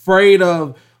 afraid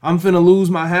of, I'm finna lose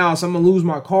my house, I'm gonna lose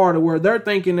my car, to where they're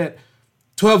thinking that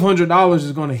 $1,200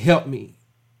 is gonna help me.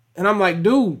 And I'm like,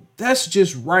 dude, that's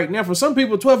just right now. For some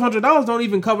people, $1,200 don't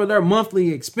even cover their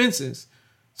monthly expenses.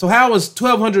 So how is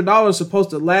 $1,200 supposed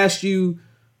to last you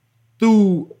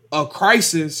through a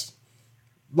crisis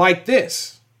like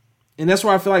this? And that's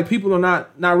why I feel like people are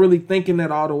not really thinking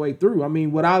that all the way through. I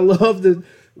mean, would I love to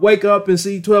wake up and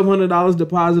see $1,200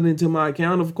 deposited into my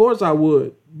account? Of course I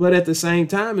would. But at the same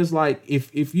time, it's like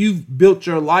if you've built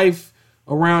your life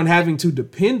around having to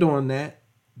depend on that,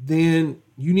 then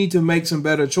you need to make some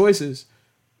better choices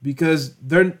because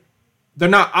they're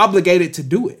not obligated to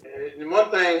do it. And one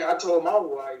thing I told my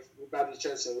wife about the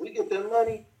church, said, we get that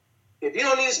money. If you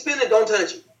don't need to spend it, don't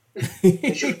touch it.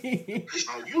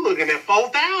 Oh, you looking at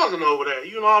 4,000 over there?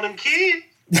 You know all them kids.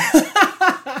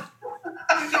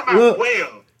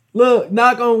 Look,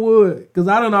 knock on wood, because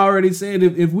I done already said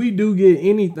if we do get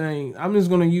anything, I'm just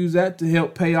going to use that to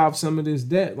help pay off some of this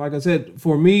debt. Like I said,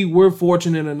 for me, we're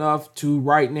fortunate enough to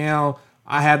right now,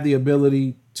 I have the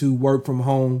ability to work from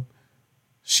home.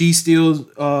 She's still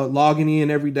logging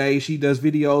in every day. She does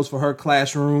videos for her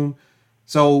classroom.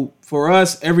 So for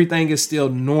us, everything is still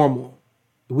normal.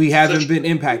 We haven't been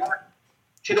impacted.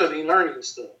 She does e-learning and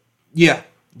stuff. Yeah,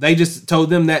 they just told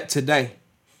them that today.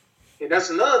 And that's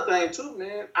another thing too,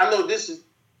 man. I know this is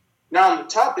now on the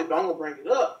topic, but I'm gonna bring it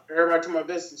up. Everybody talking about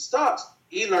investing in stocks.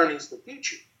 E-learning is the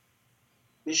future.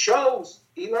 It shows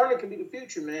e-learning can be the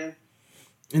future, man.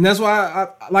 And that's why,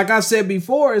 like I said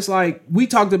before, it's like we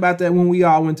talked about that when we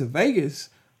all went to Vegas.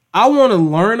 I want to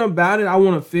learn about it. I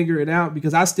want to figure it out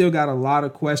because I still got a lot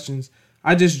of questions.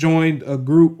 I just joined a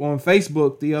group on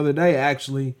Facebook the other day,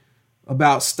 actually,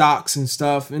 about stocks and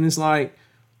stuff. And it's like,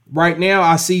 right now,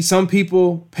 I see some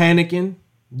people panicking.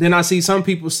 Then I see some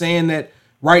people saying that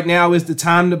right now is the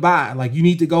time to buy. Like, you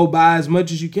need to go buy as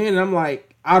much as you can. And I'm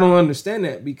like, I don't understand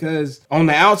that because on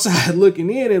the outside looking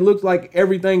in, it looks like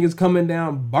everything is coming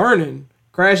down, burning,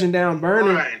 crashing down,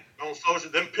 burning. Right. On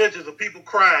social, them pictures of people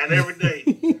crying every day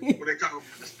when they talk about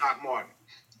the stock market.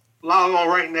 Log on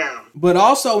right now. But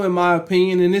also, in my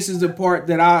opinion, and this is the part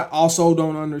that I also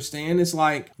don't understand, it's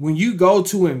like when you go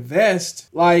to invest,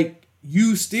 like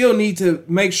you still need to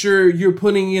make sure you're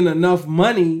putting in enough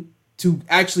money to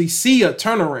actually see a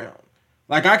turnaround.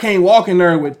 Like I can't walk in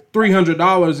there with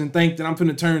 $300 and think that I'm going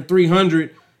to turn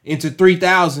 $300 into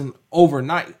 $3,000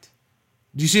 overnight.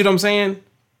 Do you see what I'm saying?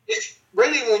 It's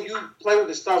really when you play with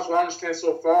the stocks, what I understand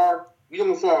so far, you're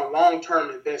looking for a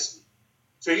long-term investment.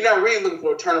 So you're not really looking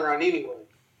for a turnaround anyway.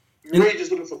 You're really just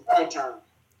looking for long-term.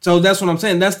 So that's what I'm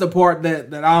saying. That's the part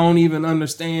that I don't even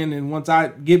understand. And once I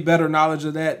get better knowledge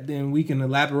of that, then we can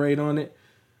elaborate on it.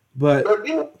 But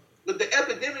the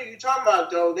epidemic you're talking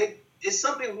about, though, it's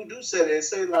some people who do say that. They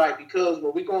say, like, because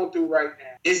what we're going through right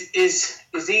now,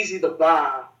 it's easy to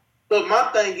buy. But my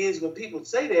thing is, when people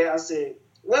say that, I said,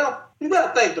 well, you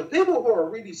got to think, the people who are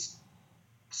really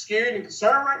scared and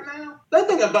concerned right now, they're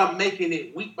thinking about making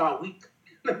it week by week.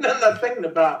 They're not thinking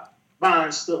about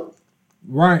buying stuff.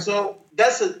 Right. So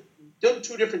they're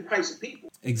two different types of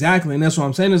people. Exactly. And that's what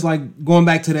I'm saying. It's like going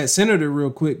back to that senator real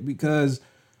quick, because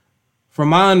from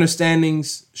my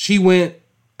understandings, she went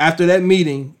after that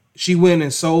meeting, she went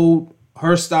and sold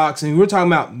her stocks, and we're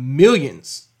talking about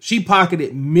millions. She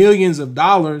pocketed millions of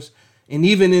dollars. And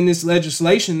even in this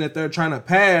legislation that they're trying to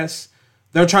pass,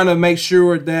 they're trying to make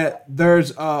sure that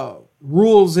there's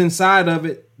rules inside of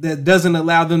it that doesn't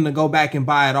allow them to go back and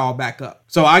buy it all back up.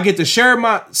 So I get to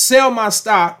sell my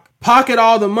stock, pocket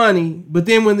all the money, but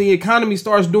then when the economy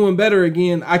starts doing better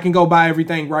again, I can go buy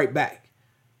everything right back.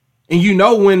 And you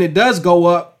know when it does go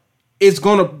up, it's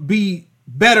going to be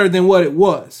better than what it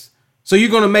was. So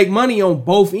you're going to make money on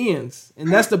both ends.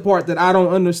 And that's the part that I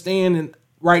don't understand. And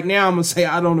right now I'm going to say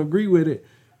I don't agree with it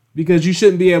because you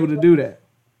shouldn't be able to do that.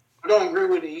 I don't agree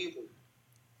with it either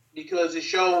because it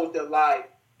shows that, like,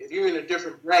 if you're in a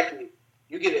different bracket,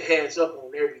 you get a heads up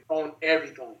on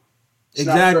everything. It's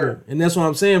exactly. And that's what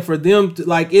I'm saying. For them to,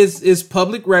 like, it's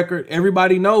public record.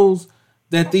 Everybody knows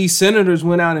that these senators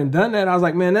went out and done that. I was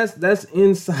like, man, that's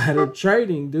insider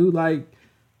trading, dude. Like,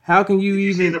 how can you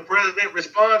even see the president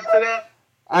response to that?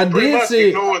 I did see it.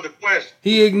 Ignored the question.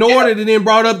 He ignored it and then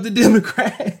brought up the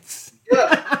Democrats.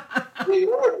 Yeah. He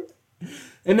ignored it.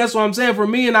 And that's what I'm saying. For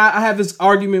me, and I have this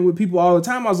argument with people all the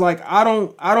time. I was like, I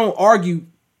don't argue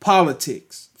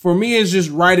politics. For me, it's just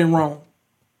right and wrong.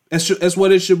 That's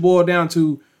what it should boil down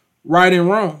to, right and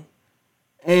wrong.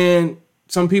 And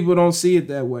some people don't see it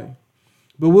that way.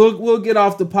 But we'll get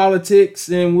off the politics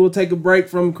and we'll take a break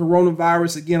from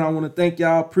coronavirus. Again, I want to thank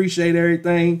y'all. Appreciate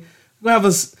everything. We'll have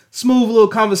a smooth little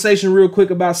conversation real quick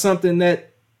about something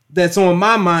that's on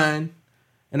my mind.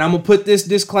 And I'm going to put this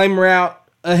disclaimer out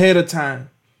ahead of time.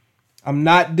 I'm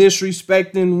not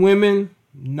disrespecting women,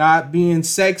 not being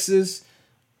sexist,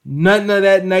 nothing of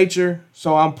that nature.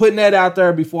 So I'm putting that out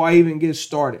there before I even get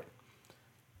started.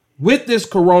 With this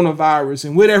coronavirus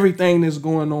and with everything that's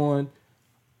going on,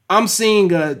 I'm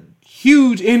seeing a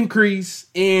huge increase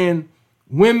in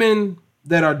women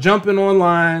that are jumping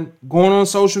online, going on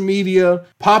social media,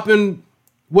 popping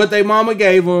what they mama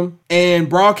gave them, and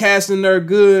broadcasting their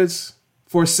goods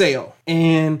for sale.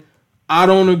 And I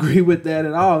don't agree with that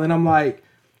at all. And I'm like,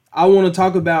 I want to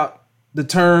talk about the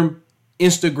term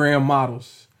Instagram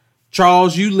models.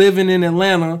 Charles, you living in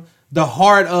Atlanta, the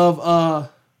heart of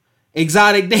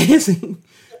exotic dancing.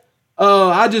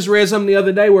 I just read something the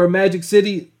other day where Magic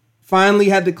City finally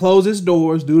had to close its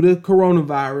doors due to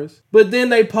coronavirus. But then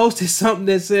they posted something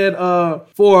that said,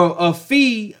 for a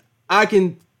fee, I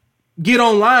can get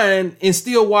online and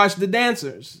still watch the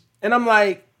dancers. And I'm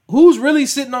like, who's really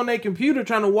sitting on their computer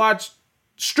trying to watch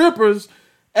strippers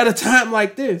at a time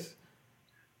like this?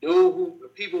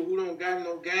 People who don't got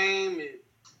no game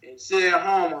and sit at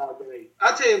home all day.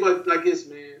 I tell you what, like this,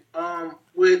 man.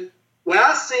 With what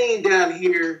I seen down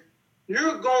here,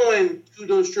 you're going to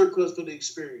those strip clubs for the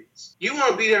experience. You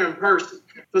want to be there in person.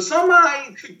 For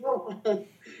somebody to go home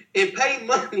and pay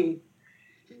money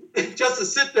just to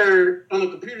sit there on the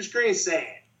computer screen, sad.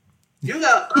 You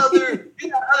got other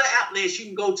outlets you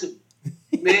can go to.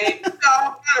 Man, you got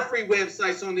all kind of free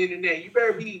websites on the internet. You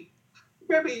better be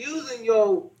using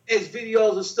your X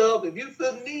videos and stuff. If you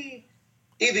feel the need,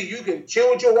 either you can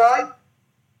chill with your wife,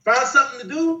 find something to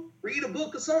do, read a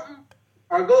book or something,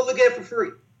 or go look at it for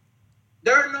free.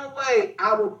 There's no way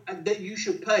that you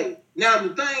should pay. Now,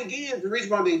 the thing is, the reason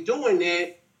why they're doing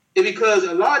that is because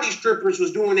a lot of these strippers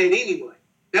was doing that anyway.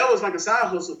 That was like a side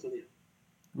hustle for them.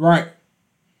 Right.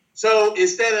 So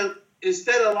instead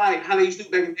of like how they used to do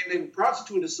back in the day, maybe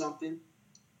prostitute or something,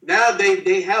 now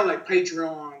they have like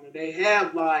Patreon, or they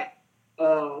have like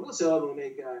what's the other one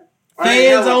they got?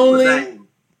 Fans only.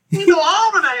 You know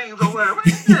all the names over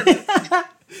there.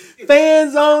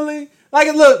 Fans only.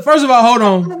 Like, look, first of all, hold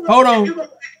on.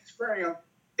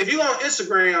 If you go on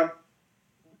Instagram,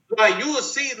 like you will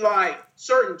see like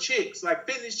certain chicks, like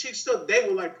fitness chick stuff, they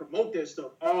will like promote their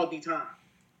stuff all the time.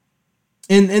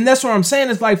 And that's what I'm saying.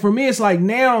 It's like, for me, it's like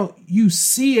now you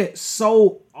see it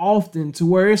so often to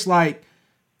where it's like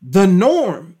the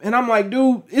norm. And I'm like,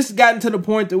 dude, it's gotten to the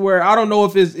point to where I don't know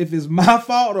if it's my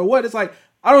fault or what. It's like,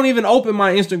 I don't even open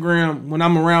my Instagram when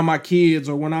I'm around my kids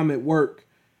or when I'm at work.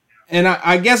 And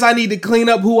I guess I need to clean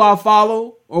up who I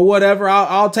follow or whatever.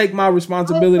 I'll take my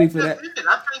responsibility for that. I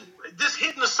think just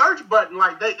hitting the search button,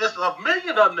 like there's a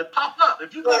million of them that pop up.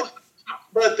 If you go,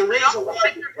 but the reason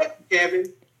why,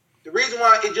 Kevin, the reason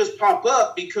why it just pop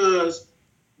up because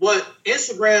what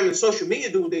Instagram and social media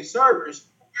do with their servers,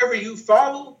 whoever you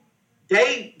follow,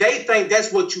 they think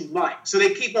that's what you like. So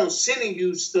they keep on sending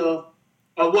you stuff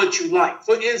of what you like.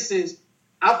 For instance,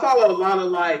 I follow a lot of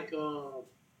like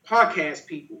podcast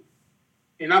people.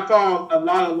 And I follow a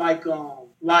lot of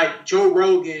like Joe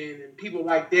Rogan and people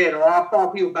like that, or I follow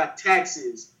people about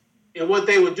taxes. And what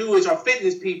they would do is our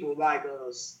fitness people like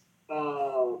us,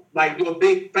 like your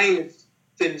big famous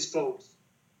fitness folks.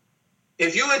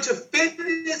 If you're into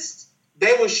fitness,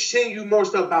 they will send you more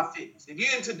stuff about fitness. If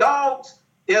you're into dogs,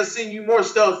 they'll send you more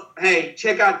stuff. Hey,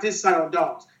 check out this site on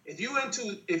dogs. If you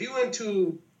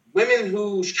into women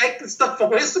who shake and stuff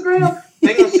on Instagram,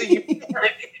 they're gonna see you.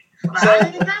 So, I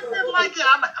ain't got nothing like that.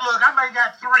 I may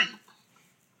got 3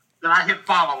 that I hit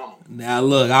follow on. Now,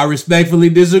 look, I respectfully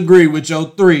disagree with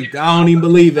your 3. I don't even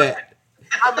believe that.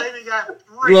 I maybe got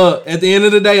 3. Look, at the end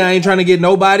of the day, I ain't trying to get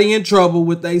nobody in trouble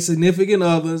with their significant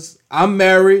others. I'm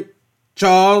married.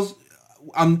 Charles,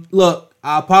 I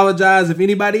apologize if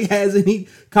anybody has any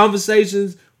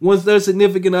conversations once their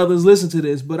significant others listen to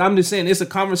this. But I'm just saying it's a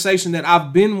conversation that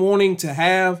I've been wanting to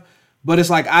have, but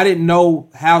it's like I didn't know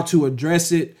how to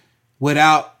address it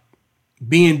without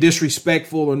being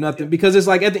disrespectful or nothing. Because it's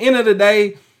like at the end of the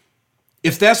day,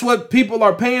 if that's what people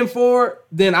are paying for,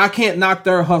 then I can't knock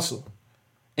their hustle.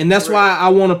 And that's why I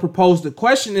want to propose the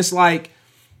question. It's like,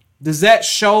 does that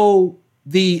show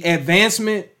the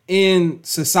advancement in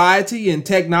society and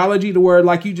technology to where,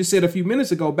 like you just said a few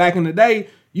minutes ago, back in the day,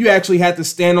 you actually had to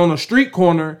stand on a street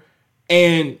corner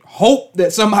and hope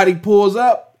that somebody pulls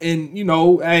up and,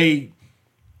 hey,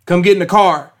 come get in the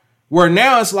car. Where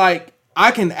now it's like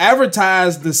I can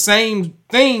advertise the same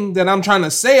thing that I'm trying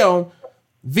to sell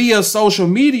via social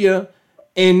media.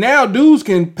 And now dudes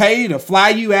can pay to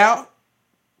fly you out,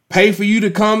 pay for you to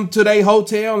come to their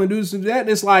hotel and do some of that. And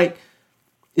it's like,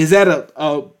 is that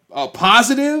a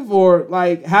positive, or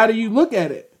like, how do you look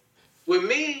at it? With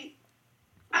me,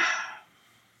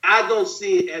 I don't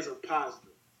see it as a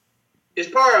positive. It's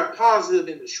probably a positive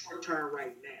in the short term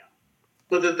right now.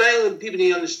 But the thing that people need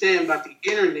to understand about the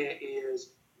internet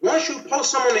is once you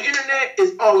post something on the internet,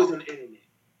 it's always on the internet.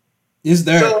 Is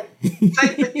there? So,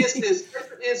 say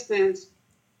for instance,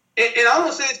 And I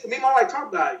want to say this, me and my wife talk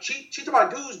about it. She talk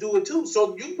about dudes do it too.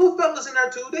 So you put fellas in there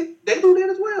too. They do that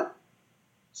as well.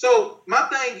 So my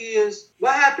thing is,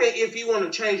 what happens if you want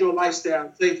to change your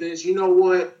lifestyle? Say this, you know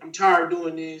what? I'm tired of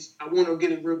doing this. I want to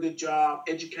get a real good job,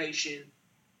 education.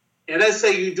 And let's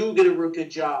say you do get a real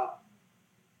good job.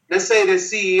 Let's say the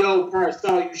CEO probably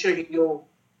saw you shaking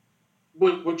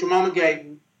what your mama gave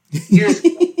you years ago.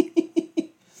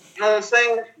 You know what I'm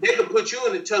saying? They could put you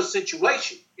in a tough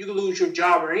situation. You could lose your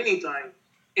job or anything.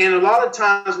 And a lot of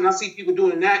times when I see people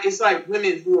doing that, it's like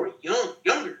women who are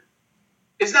younger.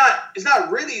 It's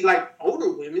not really like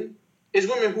older women. It's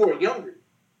women who are younger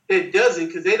that does it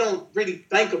because they don't really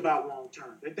think about long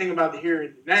term. They think about the here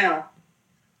and now.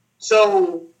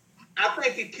 So I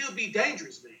think it could be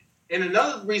dangerous, man. And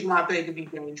another reason why I think it could be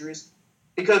dangerous,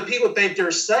 because people think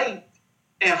they're safe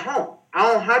at home.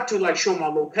 I don't have to like show my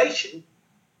location,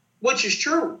 which is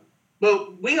true.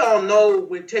 But we all know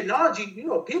with technology,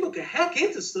 people can hack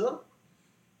into stuff.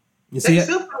 You see,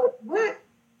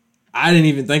 I didn't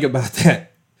even think about that.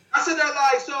 I said that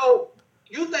like, so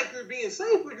you think you're being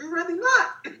safe, but you're really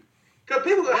not. Because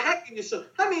people are hacking yourself.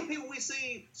 How many people we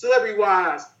see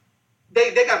celebrity-wise,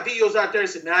 they got videos out there that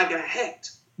say, I got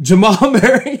hacked. Jamal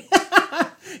Murray.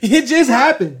 It just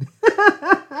happened.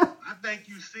 I think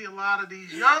you see a lot of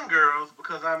these young girls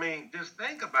because, just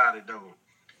think about it, though.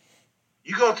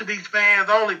 You go to these fans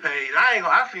only page.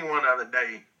 I seen one the other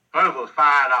day. It was $5.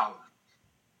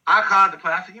 I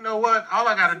contemplate. I said, you know what? All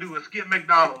I got to do is skip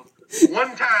McDonald's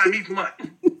one time each month,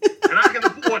 and I can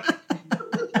afford it.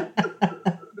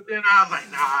 But then I was like,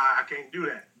 nah, I can't do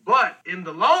that. But in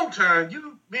the long term,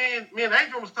 me and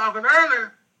Adrian was talking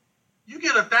earlier. You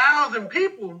get 1,000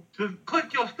 people to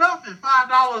click your stuff at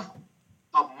 $5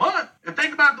 a month, and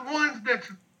think about the ones that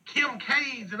Kim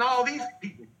K's and all these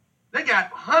people. They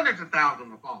got hundreds of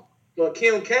thousands of followers. Well,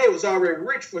 Kim K was already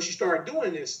rich before she started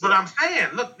doing this stuff. But I'm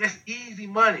saying, look, that's easy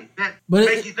money. That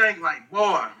make you think like,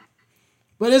 boy.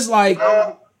 But it's like...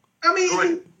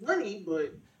 it's money,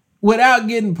 but... Without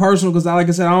getting personal, because like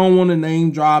I said, I don't want to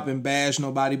name drop and bash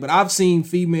nobody, but I've seen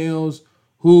females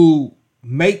who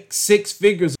make six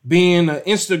figures being an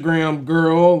Instagram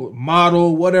girl,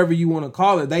 model, whatever you want to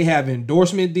call it. They have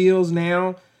endorsement deals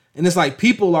now. And it's like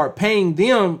people are paying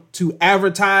them to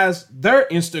advertise their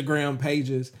Instagram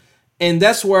pages. And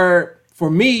that's where, for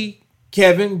me,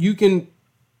 Kevin,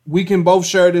 we can both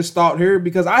share this thought here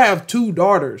because I have 2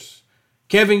 daughters.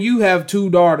 Kevin, you have 2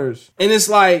 daughters. And it's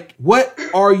like, what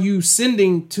are you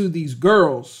sending to these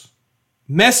girls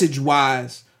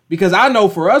message-wise? Because I know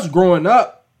for us growing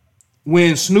up,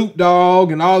 when Snoop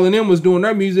Dogg and all of them was doing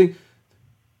their music,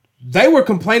 they were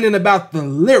complaining about the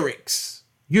lyrics.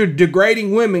 You're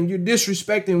degrading women. You're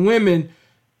disrespecting women.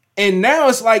 And now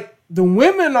it's like the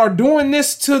women are doing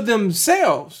this to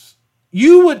themselves.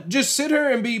 You would just sit here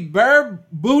and be bare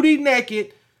booty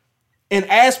naked and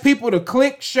ask people to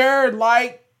click, share,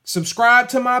 like, subscribe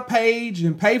to my page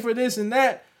and pay for this and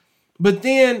that. But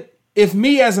then if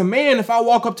me as a man, if I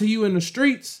walk up to you in the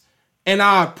streets and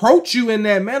I approach you in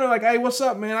that manner, like, hey, what's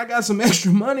up, man? I got some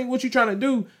extra money. What you trying to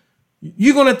do?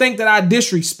 You're going to think that I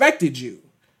disrespected you.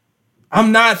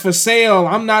 I'm not for sale.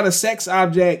 I'm not a sex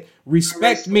object.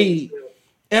 Respect me.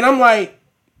 And I'm like,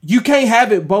 you can't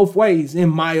have it both ways, in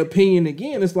my opinion.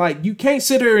 Again, it's like you can't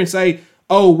sit here and say,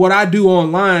 oh, what I do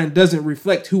online doesn't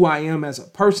reflect who I am as a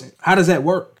person. How does that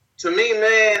work? To me,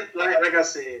 man, like I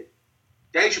said,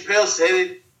 Dave Chappelle said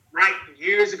it right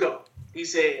years ago. He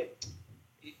said,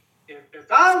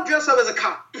 if I don't dress up as a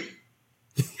cop, and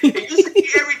you see me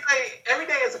every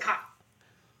day as a cop,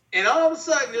 and all of a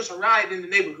sudden there's a riot in the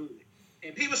neighborhood,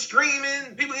 and people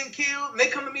screaming, people getting killed, and they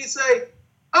come to me and say,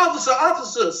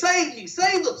 officer, save me,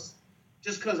 save us.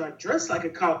 Just because I dress like a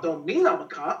cop don't mean I'm a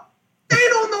cop. They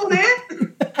don't know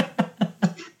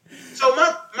that. So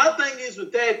my thing is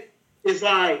with that is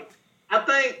like, I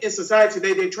think in society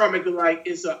today, they try to make it like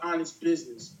it's an honest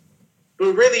business.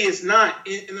 But really it's not.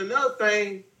 And another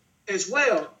thing as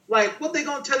well, like what they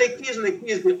going to tell their kids when their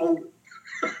kids get older?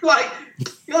 Like,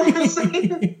 you know what I'm saying?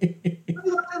 What they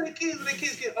going to tell their kids when their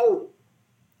kids get older?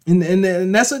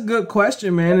 And that's a good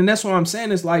question, man. And that's what I'm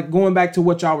saying. It's like going back to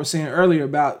what y'all were saying earlier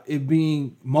about it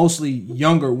being mostly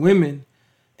younger women.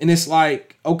 And it's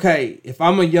like, okay, if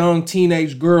I'm a young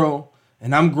teenage girl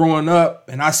and I'm growing up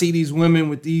and I see these women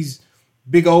with these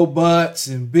big old butts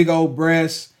and big old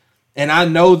breasts, and I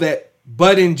know that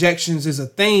butt injections is a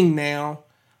thing now,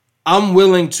 I'm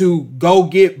willing to go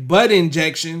get butt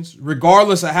injections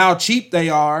regardless of how cheap they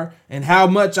are and how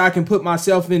much I can put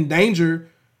myself in danger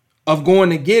of going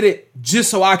to get it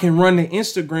just so I can run to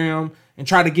Instagram and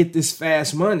try to get this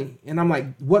fast money. And I'm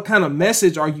like, what kind of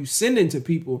message are you sending to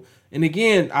people? And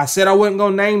again, I said I wasn't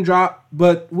going to name drop,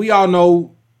 but we all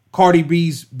know Cardi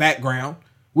B's background.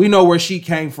 We know where she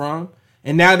came from.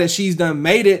 And now that she's done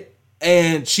made it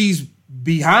and she's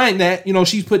behind that, you know,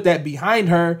 she's put that behind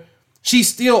her, she's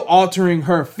still altering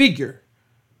her figure.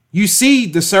 You see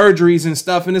the surgeries and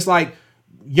stuff, and it's like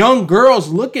young girls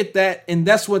look at that and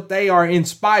that's what they are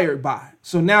inspired by.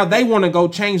 So now they want to go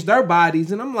change their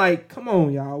bodies. And I'm like, come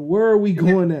on, y'all, where are we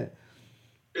going at?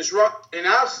 It's right. And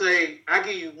I'll say, I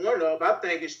give you one of, I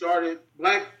think it started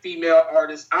black female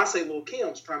artists. I'll say Lil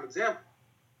Kim's prime example.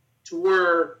 To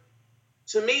where,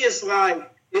 to me, it's like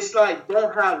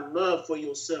don't have love for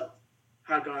yourself,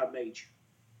 how God made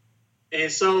you.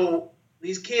 And so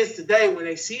these kids today, when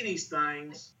they see these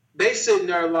things, they sitting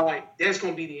there like, that's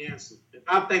going to be the answer. If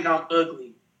I think I'm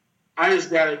ugly, I just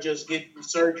got to just get the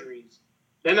surgeries.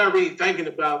 They're not really thinking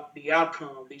about the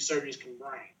outcome these surgeries can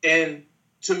bring. And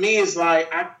to me, it's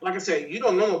like I said, you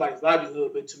don't know nobody's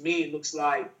livelihood, but to me, it looks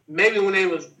like maybe when they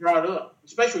was brought up,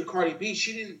 especially with Cardi B,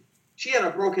 she had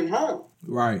a broken home.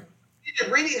 Right.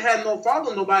 She really had no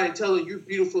father, nobody to tell her you're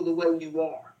beautiful the way you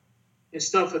are and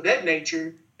stuff of that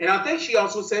nature. And I think she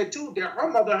also said, too, that her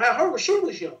mother had her when she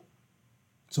was young.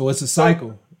 So it's a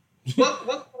cycle. What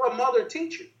will a mother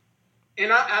teach her?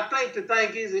 And I think the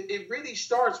thing is, it really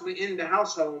starts within the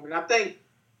household. And I think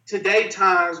today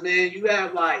times, man, you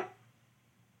have like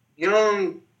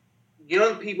young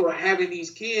people having these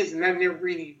kids and they're never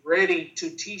really ready to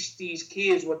teach these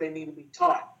kids what they need to be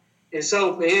taught. And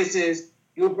so, for instance,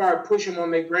 you'll probably push them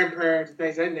on their grandparents and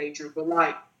things of that nature, but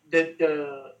like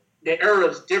the era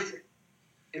is different.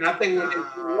 And I think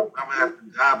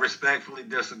I respectfully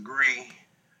disagree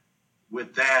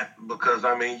with that because,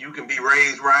 I mean, you can be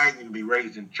raised right, you can be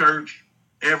raised in church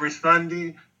every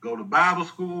Sunday, go to Bible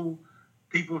school.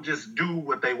 People just do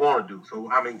what they want to do.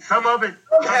 So, I mean, some of it,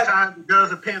 sometimes it does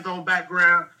depend on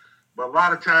background, but a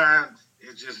lot of times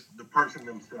it's just the person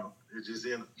themselves. It's just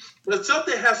in it. But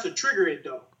something has to trigger it,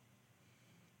 though.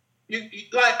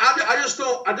 I just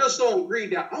don't agree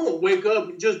that I don't wake up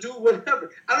and just do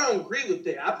whatever. I don't agree with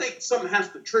that. I think something has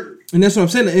to trigger it. And that's what I'm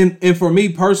saying. And for me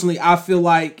personally, I feel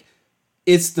like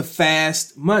it's the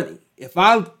fast money. If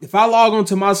I log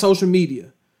onto my social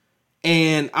media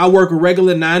and I work a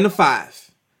regular 9 to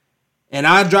 5 and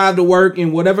I drive to work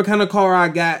in whatever kind of car I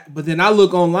got, but then I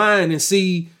look online and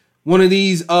see one of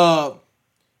these Hip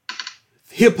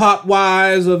Hop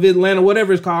Wives of Atlanta,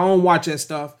 whatever it's called, I don't watch that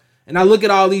stuff. And I look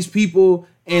at all these people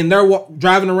and they're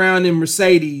driving around in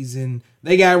Mercedes and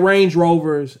they got Range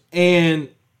Rovers and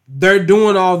they're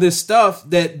doing all this stuff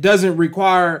that doesn't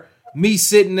require me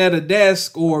sitting at a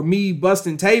desk or me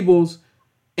busting tables,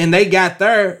 and they got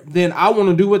there, then I want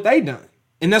to do what they done.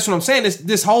 And that's what I'm saying. It's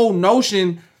this whole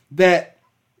notion that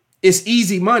it's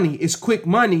easy money, it's quick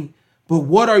money, but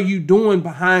what are you doing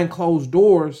behind closed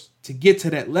doors to get to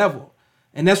that level?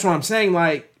 And that's what I'm saying.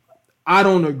 Like, I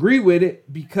don't agree with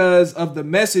it because of the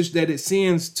message that it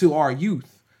sends to our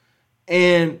youth.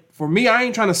 And for me, I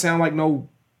ain't trying to sound like no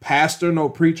pastor, no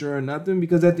preacher or nothing,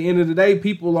 because at the end of the day,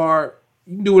 people are,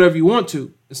 you can do whatever you want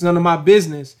to. It's none of my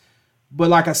business. But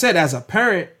like I said, as a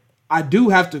parent, I do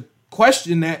have to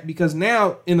question that because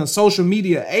now in a social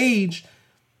media age,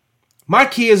 my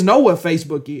kids know what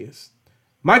Facebook is.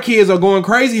 My kids are going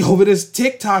crazy over this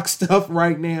TikTok stuff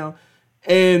right now.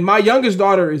 And my youngest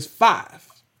daughter is 5.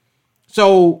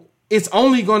 So it's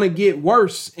only going to get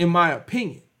worse, in my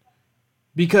opinion,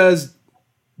 because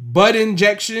butt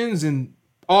injections and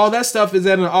all that stuff is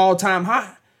at an all-time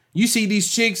high. You see these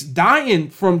chicks dying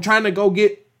from trying to go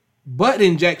get butt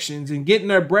injections and getting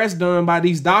their breasts done by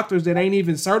these doctors that ain't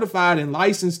even certified and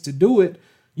licensed to do it.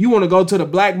 You want to go to the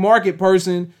black market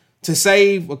person to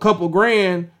save a couple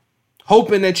grand,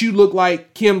 hoping that you look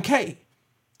like Kim K.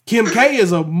 Kim K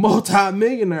is a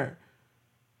multi-millionaire.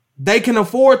 They can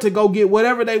afford to go get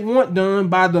whatever they want done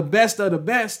by the best of the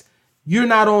best. You're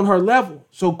not on her level.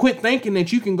 So quit thinking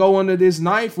that you can go under this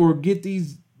knife or get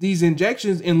these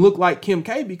injections and look like Kim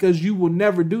K, because you will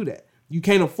never do that. You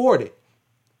can't afford it.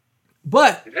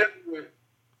 But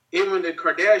even the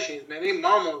Kardashians, man, their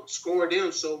mama scored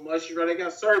them so much. You know, they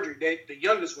got surgery. The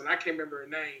youngest one, I can't remember her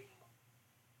name.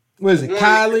 What is it,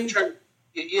 Kylie?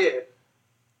 Yeah.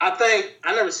 I think,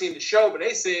 I never seen the show, but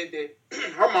they said that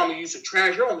her mama used to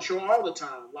trash her on the show all the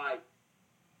time. Like,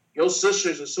 your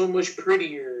sisters are so much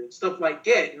prettier and stuff like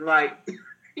that. And like,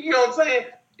 you know what I'm saying?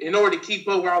 In order to keep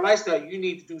up with our lifestyle, you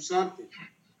need to do something.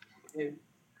 And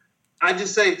I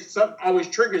just say something always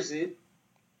triggers it.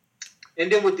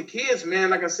 And then with the kids, man,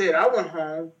 like I said, I went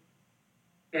home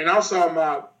And I saw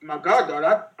my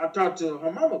goddaughter. I talked to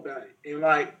her mom about it. And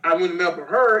like, I went and met with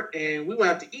her and we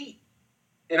went out to eat.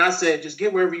 And I said, just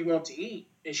get wherever you want to eat.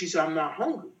 And she said, I'm not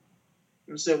hungry.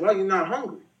 And I said, well, you're not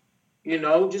hungry. You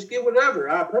know, just get whatever.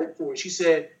 I'll pay for it. She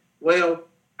said, well,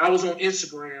 I was on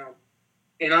Instagram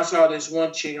and I saw this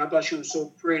one chick. I thought she was so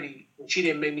pretty. And she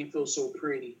didn't make me feel so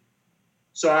pretty.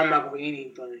 So I'm not going to eat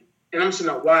anything. And I'm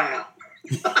saying, wow.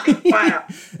 Wow.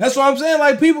 That's what I'm saying.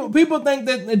 Like people think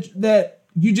that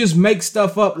you just make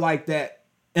stuff up like that.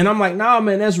 And I'm like, nah,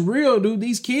 man, that's real, dude.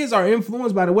 These kids are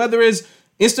influenced by it. Whether it's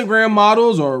Instagram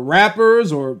models or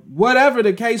rappers or whatever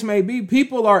the case may be,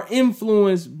 people are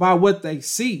influenced by what they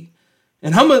see.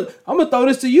 And I'm gonna throw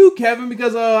this to you, Kevin,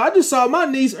 because I just saw my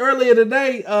niece earlier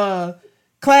today.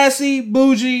 Classy,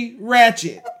 bougie,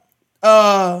 ratchet.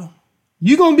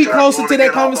 You gonna be closer to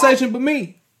that conversation but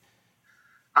me.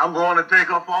 I'm going to take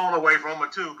her phone away from her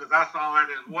too, because I saw it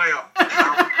as well.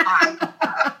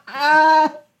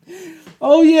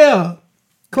 Oh yeah,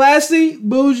 classy,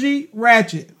 bougie,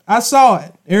 ratchet. I saw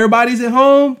it. Everybody's at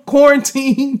home,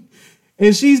 quarantine,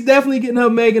 and she's definitely getting her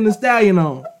Megan Thee Stallion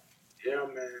on. Yeah,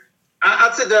 man. I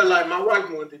said that like my wife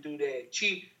wanted to do that.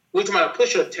 We talking about a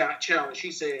push-up challenge.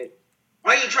 She said,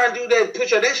 "Why you trying to do that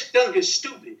push-up? That stunk is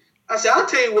stupid." I said, "I'll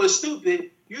tell you what's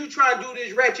stupid. You try to do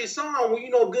this ratchet song when you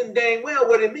know good and dang well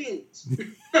what it means."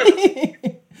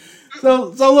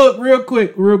 So look, real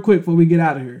quick before we get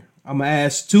out of here, I'm gonna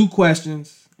ask 2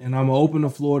 questions and I'm gonna open the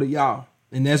floor to y'all.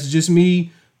 And that's just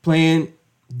me playing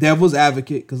devil's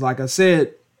advocate, because like I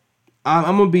said,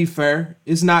 I'm gonna be fair.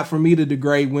 It's not for me to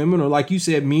degrade women, or like you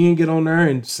said, men get on there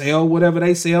and sell whatever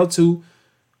they sell to.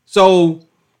 So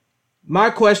my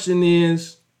question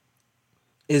is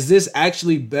this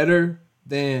actually better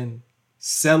than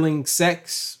selling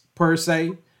sex per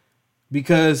se?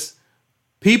 Because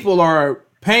people are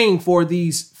paying for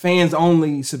these fans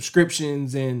only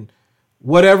subscriptions and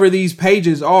whatever these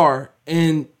pages are,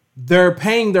 and they're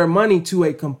paying their money to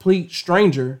a complete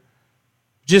stranger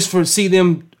just for see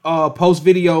them post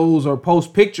videos or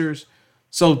post pictures.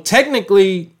 So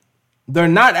technically they're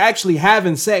not actually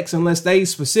having sex unless they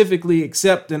specifically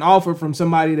accept an offer from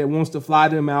somebody that wants to fly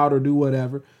them out or do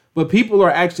whatever. But people are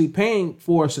actually paying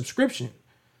for a subscription.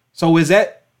 So is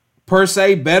that per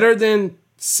se better than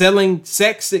selling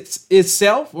sex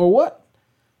itself, or what?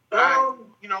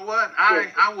 You know what?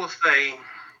 I will say,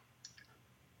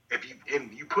 if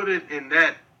you put it in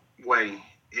that way,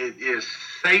 it is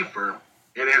safer.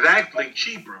 It is actually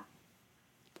cheaper.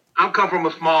 I come from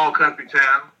a small country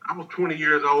town. I was 20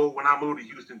 years old when I moved to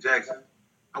Houston, Texas.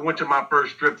 I went to my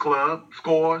first strip club,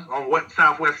 Scores, on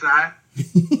Southwest Side.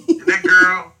 And that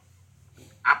girl,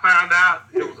 I found out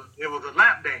it was a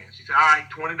lap dance. She said, all right,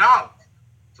 $20.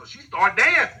 So she started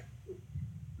dancing.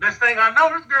 Next thing I know,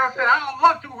 this girl said, I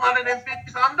want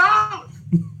 $250-something.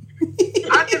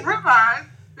 I didn't realize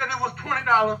that it was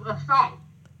 $20 a song.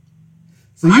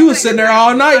 So you was sitting there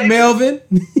all night, Melvin.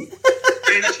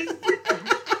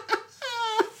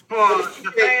 For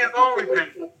the fans only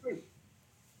thing,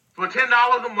 for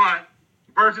 $10 a month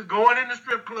versus going in the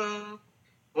strip club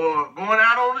or going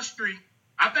out on the street,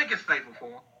 I think it's safer for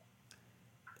them.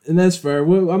 And that's fair.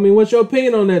 Well, I mean, what's your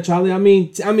opinion on that, Charlie? I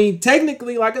mean,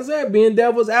 technically, like I said, being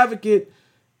devil's advocate,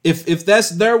 if that's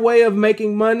their way of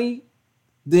making money,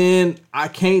 then I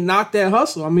can't knock that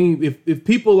hustle. I mean, if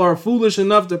people are foolish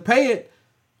enough to pay it,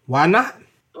 why not?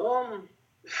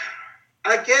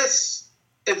 I guess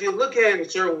if you look at it a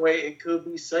certain way, it could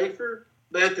be safer.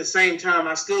 But at the same time,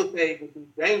 I still think it would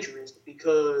be dangerous,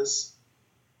 because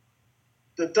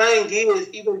the thing is,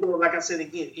 even though, like I said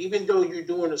again, even though you're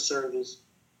doing a service,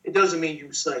 it doesn't mean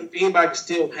you're safe. Anybody can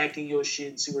still hack in your shit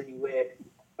and see where you at.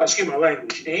 Excuse my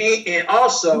language. And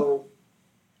also,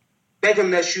 that can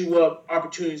mess you up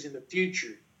opportunities in the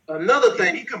future. Another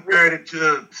thing, he compared it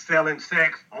to selling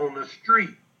sex on the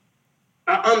street.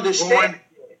 I understand.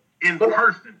 In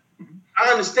person.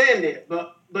 I understand that,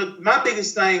 but my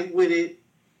biggest thing with it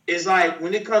is like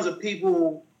when it comes to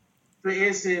people, for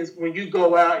instance, when you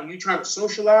go out and you trying to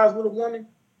socialize with a woman,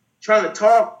 trying to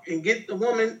talk and get the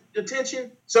woman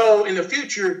attention. So in the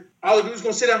future, all of you's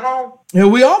gonna sit at home. Yeah,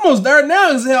 we almost there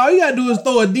now. Is all you gotta do is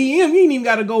throw a DM. You ain't even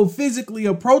gotta go physically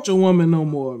approach a woman no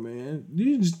more, man.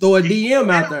 You just throw a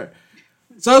DM out there.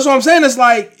 So that's what I'm saying. It's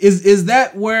like, is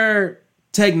that where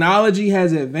technology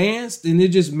has advanced and it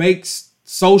just makes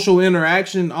social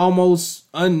interaction almost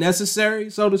unnecessary,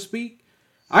 so to speak?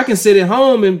 I can sit at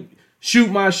home and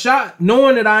shoot my shot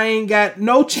knowing that I ain't got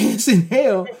no chance in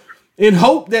hell, and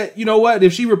hope that, you know what,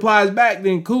 if she replies back,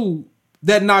 then cool.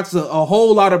 That knocks a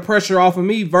whole lot of pressure off of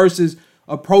me versus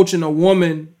approaching a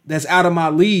woman that's out of my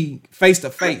league face to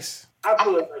face. I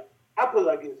feel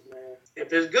like this, man. If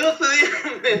if it's good for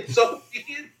them, then so be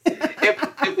it.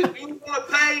 If you want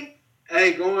to pay,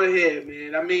 hey, go ahead,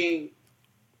 man. I mean,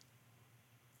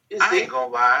 I ain't gonna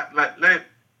lie.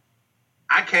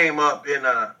 I came up in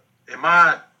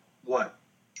my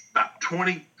about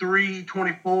 23,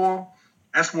 24.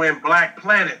 That's when Black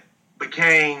Planet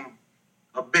became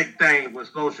a big thing with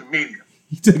social media.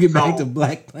 You took it back to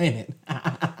Black Planet.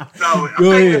 So I'm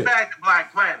taking it back to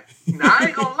Black Planet. Now, I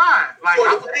ain't gonna lie. Like,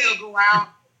 I would still go out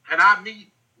and I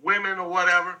meet women or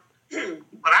whatever,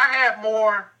 but I had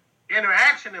more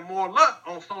interaction and more luck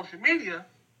on social media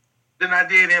than I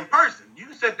did in person. You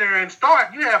can sit there and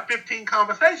start. You have 15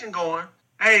 conversations going.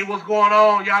 Hey, what's going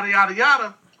on? Yada yada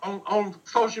yada. On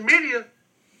social media,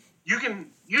 you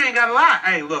ain't gotta lie.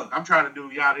 Hey, look, I'm trying to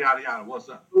do yada yada yada. What's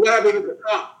up? What happened with the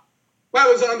cop? Why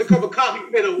was an undercover cop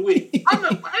you met a week? Ain't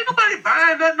nobody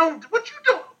buying nothing on what you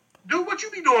doing. Do what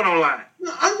you be doing online.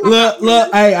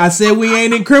 Look, hey, I said we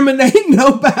ain't incriminating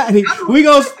nobody. We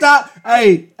gonna stop.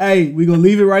 Hey, we gonna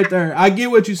leave it right there. I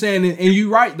get what you're saying, and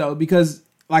you right though, because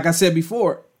like I said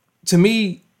before, to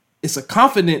me, it's a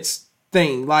confidence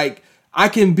thing. Like, I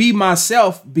can be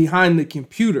myself behind the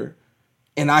computer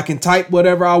and I can type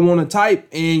whatever I want to type,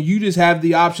 and you just have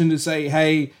the option to say,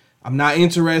 hey, I'm not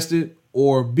interested,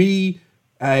 or B,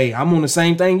 hey, I'm on the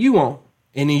same thing you on.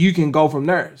 And then you can go from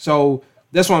there. So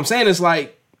that's what I'm saying. It's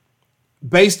like,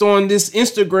 based on this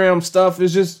Instagram stuff,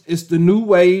 it's the new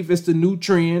wave, it's the new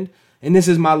trend. And this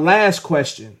is my last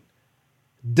question.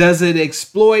 Does it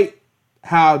exploit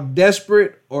how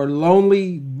desperate or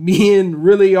lonely men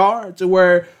really are, to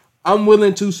where I'm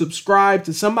willing to subscribe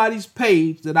to somebody's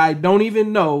page that I don't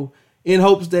even know in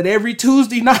hopes that every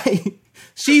Tuesday night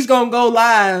she's going to go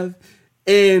live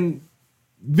and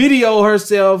video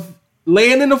herself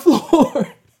laying in the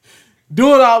floor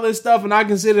doing all this stuff, and I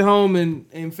can sit at home and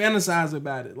fantasize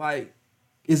about it? Like,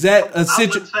 is that a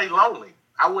situation?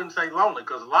 I wouldn't say lonely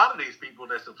because a lot of these people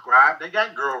that subscribe, they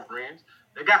got girlfriends,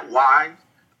 they got wives.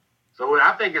 So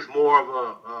I think it's more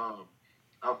of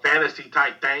a fantasy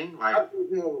type thing. Like, I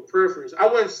think it's more of a preference. I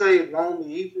wouldn't say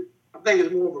lonely either. I think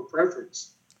it's more of a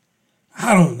preference.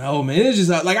 I don't know, man. It's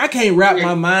just like, I can't wrap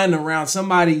my mind around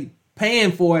somebody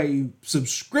paying for a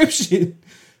subscription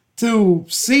to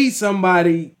see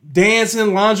somebody dance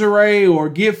in lingerie or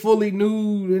get fully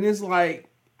nude. And it's like,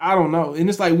 I don't know. And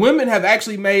it's like, women have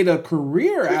actually made a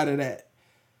career out of that.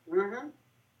 Mm-hmm.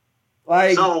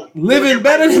 Like, so, living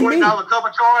better than me. $20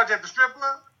 cover charge at the strip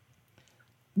club?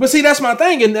 But see, that's my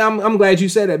thing. And I'm glad you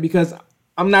said that, because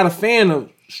I'm not a fan of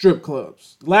strip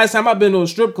clubs. Last time I've been to a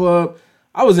strip club,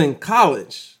 I was in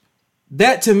college.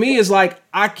 That to me is like,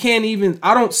 I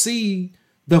don't see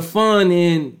the fun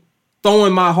in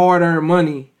throwing my hard-earned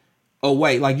money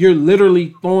away. Like, you're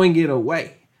literally throwing it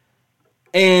away.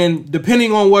 And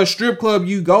depending on what strip club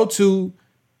you go to,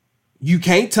 you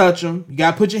can't touch them. You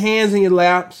got to put your hands in your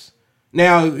laps.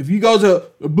 Now, if you go to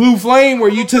a Blue Flame where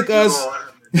you took us...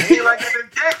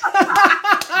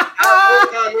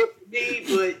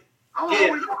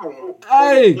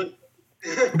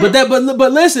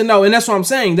 But listen, no, and that's what I'm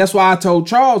saying. That's why I told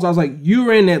Charles, I was like,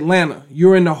 you're in Atlanta.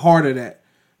 You're in the heart of that.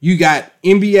 You got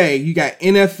NBA, you got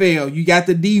NFL, you got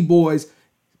the D-boys.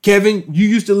 Kevin, you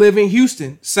used to live in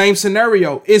Houston. Same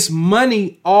scenario. It's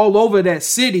money all over that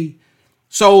city.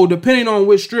 So depending on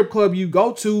which strip club you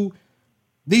go to,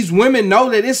 these women know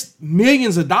that it's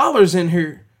millions of dollars in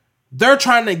here. They're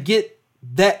trying to get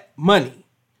that money.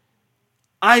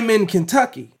 I'm in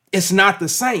Kentucky. It's not the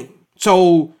same.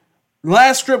 So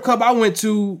last strip club I went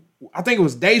to, I think it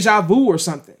was Deja Vu or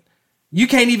something. You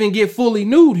can't even get fully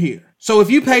nude here. So if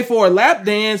you pay for a lap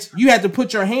dance, you have to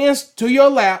put your hands to your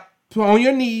lap, on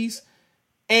your knees,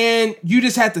 and you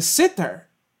just have to sit there.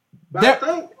 But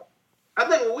I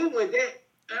think when we went there,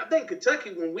 I think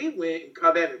Kentucky, when we went,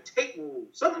 called that a tape rule,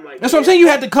 something like that. That's what I'm saying. You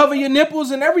had to cover your nipples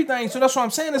and everything. So that's what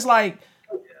I'm saying. It's like,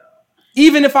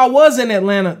 even if I was in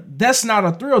Atlanta, that's not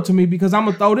a thrill to me, because I'm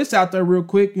going to throw this out there real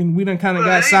quick, and we done kind of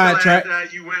got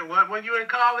sidetracked. You went what? When you in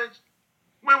college?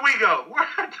 When we go? Where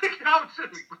I think I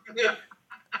was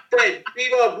Hey,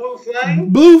 beat up Blue Flame?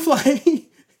 Blue Flame.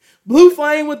 Blue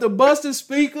Flame with the busted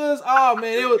speakers. Oh,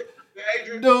 man. It was...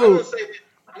 Adrian, dude.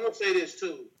 I'm going to say this,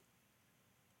 too.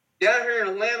 Down here in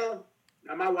Atlanta,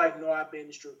 now my wife know I've been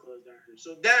in strip clubs down here.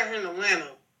 So down here in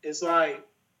Atlanta, it's like,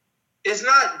 it's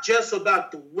not just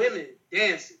about the women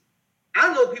dancing.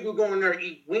 I know people going there to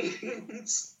eat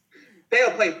wings.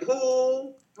 They'll play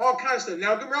pool, all kinds of stuff.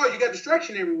 Now, get me wrong, you got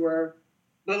distraction everywhere.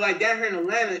 But like down here in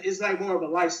Atlanta, it's like more of a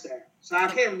lifestyle. So I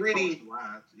can't really...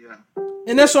 Yeah.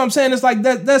 And that's what I'm saying. It's like,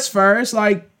 that's fair. It's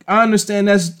like, I understand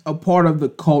that's a part of the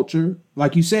culture.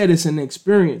 Like you said, it's an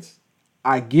experience.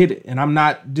 I get it. And I'm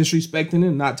not disrespecting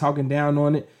it, not talking down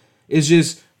on it. It's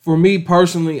just, for me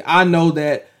personally, I know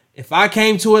that if I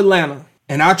came to Atlanta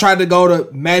and I tried to go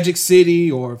to Magic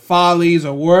City or Follies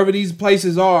or wherever these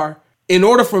places are, in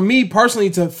order for me personally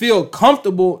to feel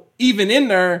comfortable even in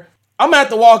there, I'm going to have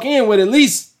to walk in with at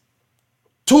least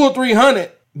 $200 or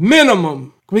 $300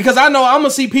 minimum. Because I know I'm going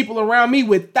to see people around me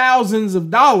with thousands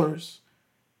of dollars.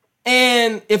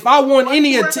 And if I want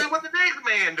any attention, what the next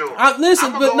man doing?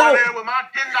 Listen, I'm but go no. in there with my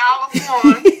 $10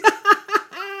 one,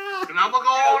 and I'm gonna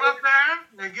go on up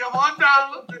there and give $1.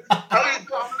 Tell you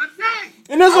something today.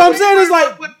 And that's what I'm saying. It's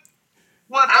like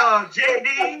what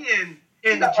JD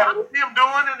and John them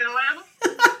doing in Atlanta.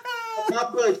 My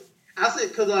budget. I said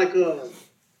because like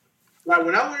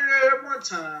when I went there at one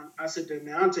time, I said,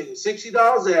 man, I'm taking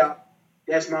 $60 out.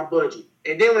 That's my budget.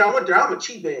 And then when I went there, I'm a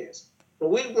cheap ass. But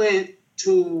we went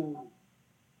to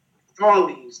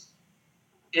Harley's,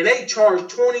 and they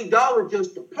charged $20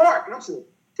 just to park. And I'm saying,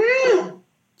 damn.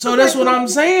 So that's what I'm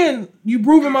saying. You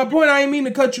proving my point. I ain't mean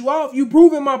to cut you off. You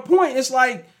proving my point. It's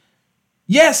like,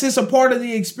 yes, it's a part of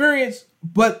the experience,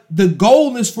 but the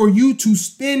goal is for you to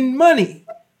spend money.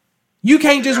 You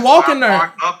can't just walk in there.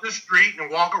 Park up the street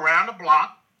and walk around the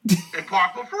block and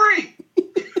park for free.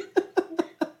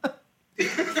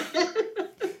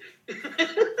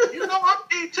 You know, I'm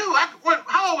D2.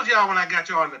 How old was y'all when I got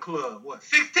y'all in the club? What,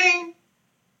 16?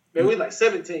 Man, we like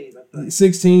 17. I think.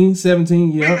 16,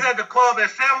 17, yeah. We was at the club at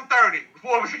 7:30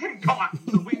 before we can talk,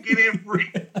 so we can get in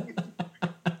free.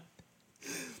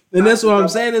 And that's what I'm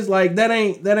saying. Is like that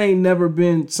ain't never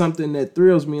been something that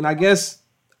thrills me. And I guess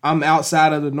I'm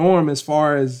outside of the norm as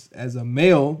far as a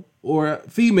male or a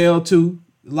female too.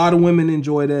 A lot of women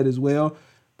enjoy that as well.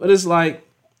 But it's like,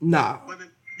 nah. But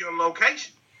your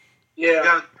location. Yeah. You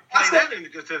gotta take that into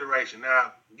consideration.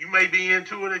 Now, you may be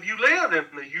into it if you live in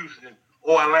the Houston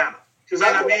or Atlanta. Because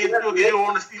I be into it if you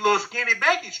want to see little skinny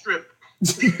Becky strip.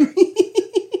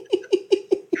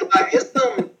 Like it's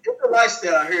a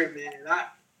lifestyle here, man.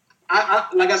 I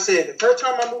like I said, the first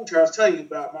time I moved here, I was telling you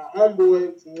about my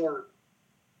homeboy from work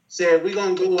said, we're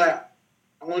gonna go out.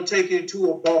 I want to take you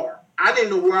to a bar. I didn't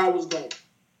know where I was going.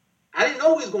 I didn't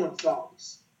know we was going to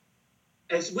Follies.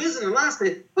 As we was in the line, I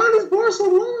said, why this bar so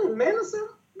long, man? I said,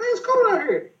 man, it's cold out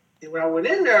here. And when I went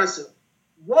in there, I said,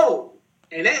 whoa.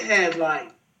 And they had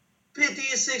like 50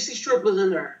 or 60 strippers in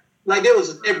there. Like there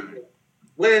was everywhere.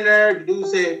 Went in there, the dude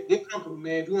said, get comfortable,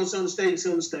 man. If you want to sit on the stage,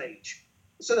 sit on the stage.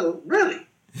 I said, really?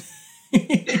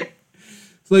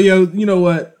 So, yo, you know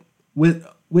what?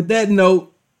 With that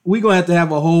note, we're going to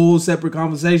have a whole separate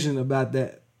conversation about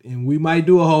that. And we might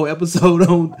do a whole episode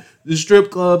on the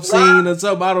strip club scene or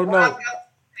something. I don't know.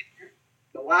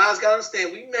 The wives got to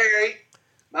understand. We married.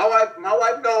 My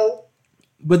wife know.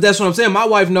 But that's what I'm saying. My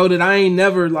wife know that I ain't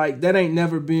never, like, that ain't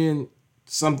never been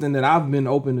something that I've been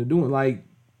open to doing. Like,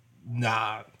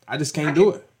 nah, I just can't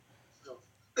do it.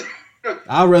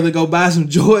 I'd rather go buy some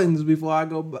Jordans before I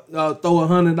go throw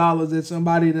 $100 at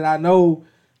somebody that I know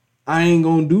I ain't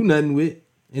gonna do nothing with.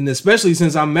 And especially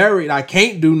since I'm married, I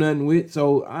can't do nothing with.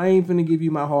 So I ain't finna give you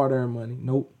my hard-earned money.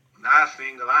 Nope. When I was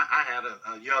single, I had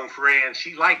a young friend.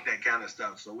 She liked that kind of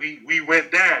stuff. So we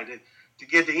went there to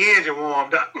get the engine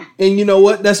warmed up. And you know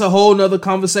what? That's a whole nother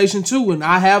conversation too. And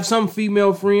I have some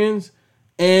female friends,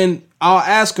 and I'll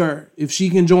ask her if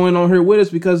she can join on here with us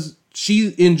because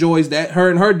she enjoys that. Her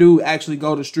and her dude actually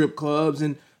go to strip clubs,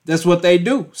 and that's what they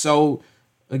do. So,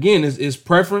 again, it's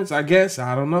preference, I guess.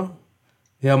 I don't know.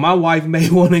 Yeah, my wife may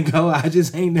want to go. I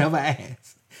just ain't never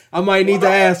asked. I might need to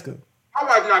ask her. My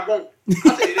wife not going.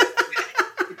 I'll tell you that.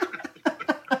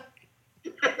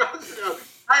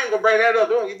 I ain't gonna bring that up.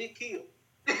 Don't get me killed.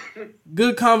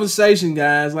 Good conversation,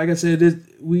 guys. Like I said,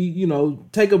 we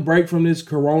take a break from this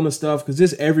corona stuff because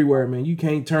it's everywhere, man. You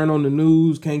can't turn on the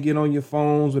news, can't get on your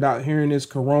phones without hearing this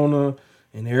corona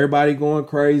and everybody going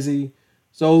crazy.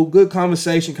 So good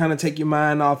conversation, kind of take your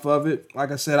mind off of it.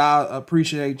 Like I said, I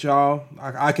appreciate y'all.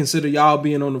 I consider y'all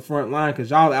being on the front line because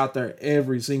y'all out there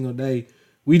every single day.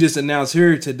 We just announced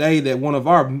here today that one of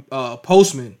our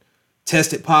postmen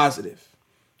tested positive.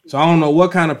 So I don't know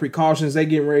what kind of precautions they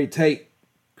getting ready to take.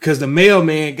 Because the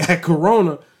mailman got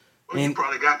corona. Well, you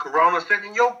probably got corona sitting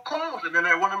in your closet and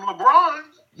then one of them LeBrons.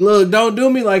 Look, don't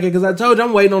do me like it because I told you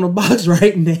I'm waiting on a box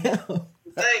right now.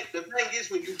 The thing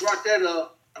is, when you brought that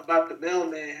up about the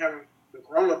mailman having the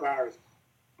coronavirus,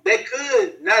 they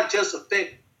could not just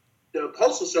affect the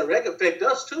postal service, they could affect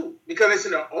us too because it's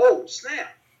in an old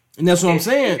snap. And that's what I'm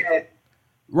saying.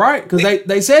 Right, because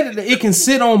they said that it can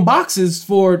sit on boxes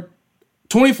for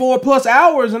 24 plus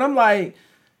hours. And I'm like,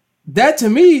 that to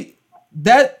me,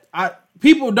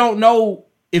 people don't know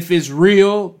if it's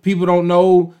real. People don't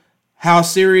know how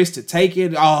serious to take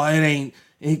it. Oh,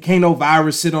 it can't no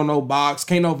virus sit on no box.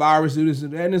 Can't no virus do this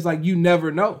and that. And it's like, you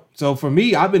never know. So for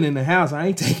me, I've been in the house. I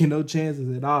ain't taking no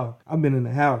chances at all. I've been in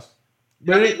the house.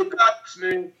 But I mean,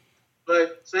 man.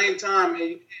 But same time,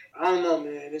 man, I don't know,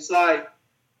 man. It's like,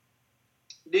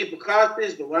 be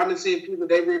precautious, but when I've been seeing people,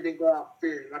 they really been going off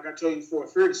fear. Like I told you before,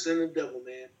 fear is the sin of the devil,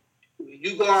 man. When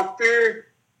you go off fear,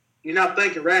 you're not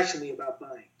thinking rationally about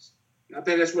things. And I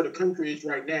think that's where the country is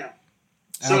right now.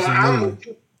 So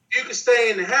you can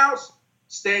stay in the house,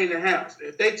 stay in the house.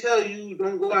 If they tell you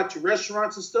don't go out to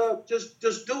restaurants and stuff, just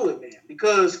do it, man,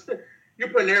 because you're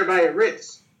putting everybody at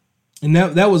risk. And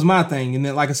that was my thing. And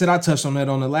then, like I said, I touched on that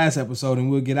on the last episode, and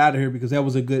we'll get out of here because that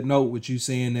was a good note with you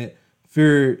saying that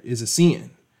fear is a sin.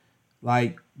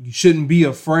 Like, you shouldn't be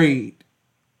afraid.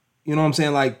 You know what I'm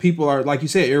saying? Like, people are, like you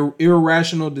said,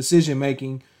 irrational decision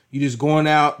making. You just going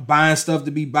out buying stuff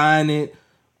to be buying it.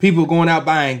 People going out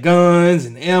buying guns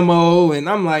and ammo, and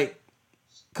I'm like,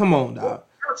 come on, dog.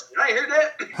 I ain't hear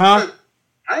that. Huh?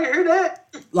 I ain't hear that.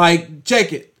 Like,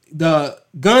 check it. The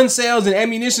gun sales and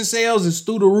ammunition sales is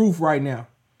through the roof right now.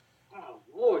 Oh,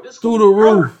 Lord. This through the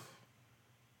roof.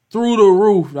 Through the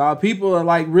roof, dog. People are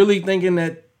like really thinking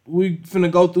that we finna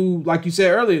go through, like you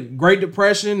said earlier, Great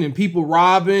Depression and people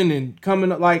robbing and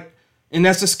coming up like, and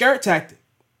that's a scare tactic.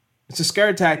 It's a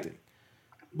scare tactic.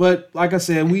 But like I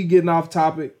said, we getting off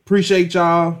topic. Appreciate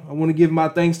y'all. I want to give my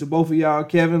thanks to both of y'all.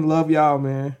 Kevin, love y'all,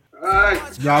 man. All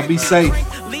right. Y'all be safe.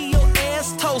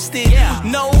 Toasted,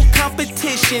 no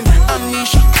competition.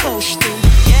 Anisha coasting.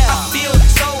 I feel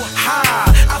so high.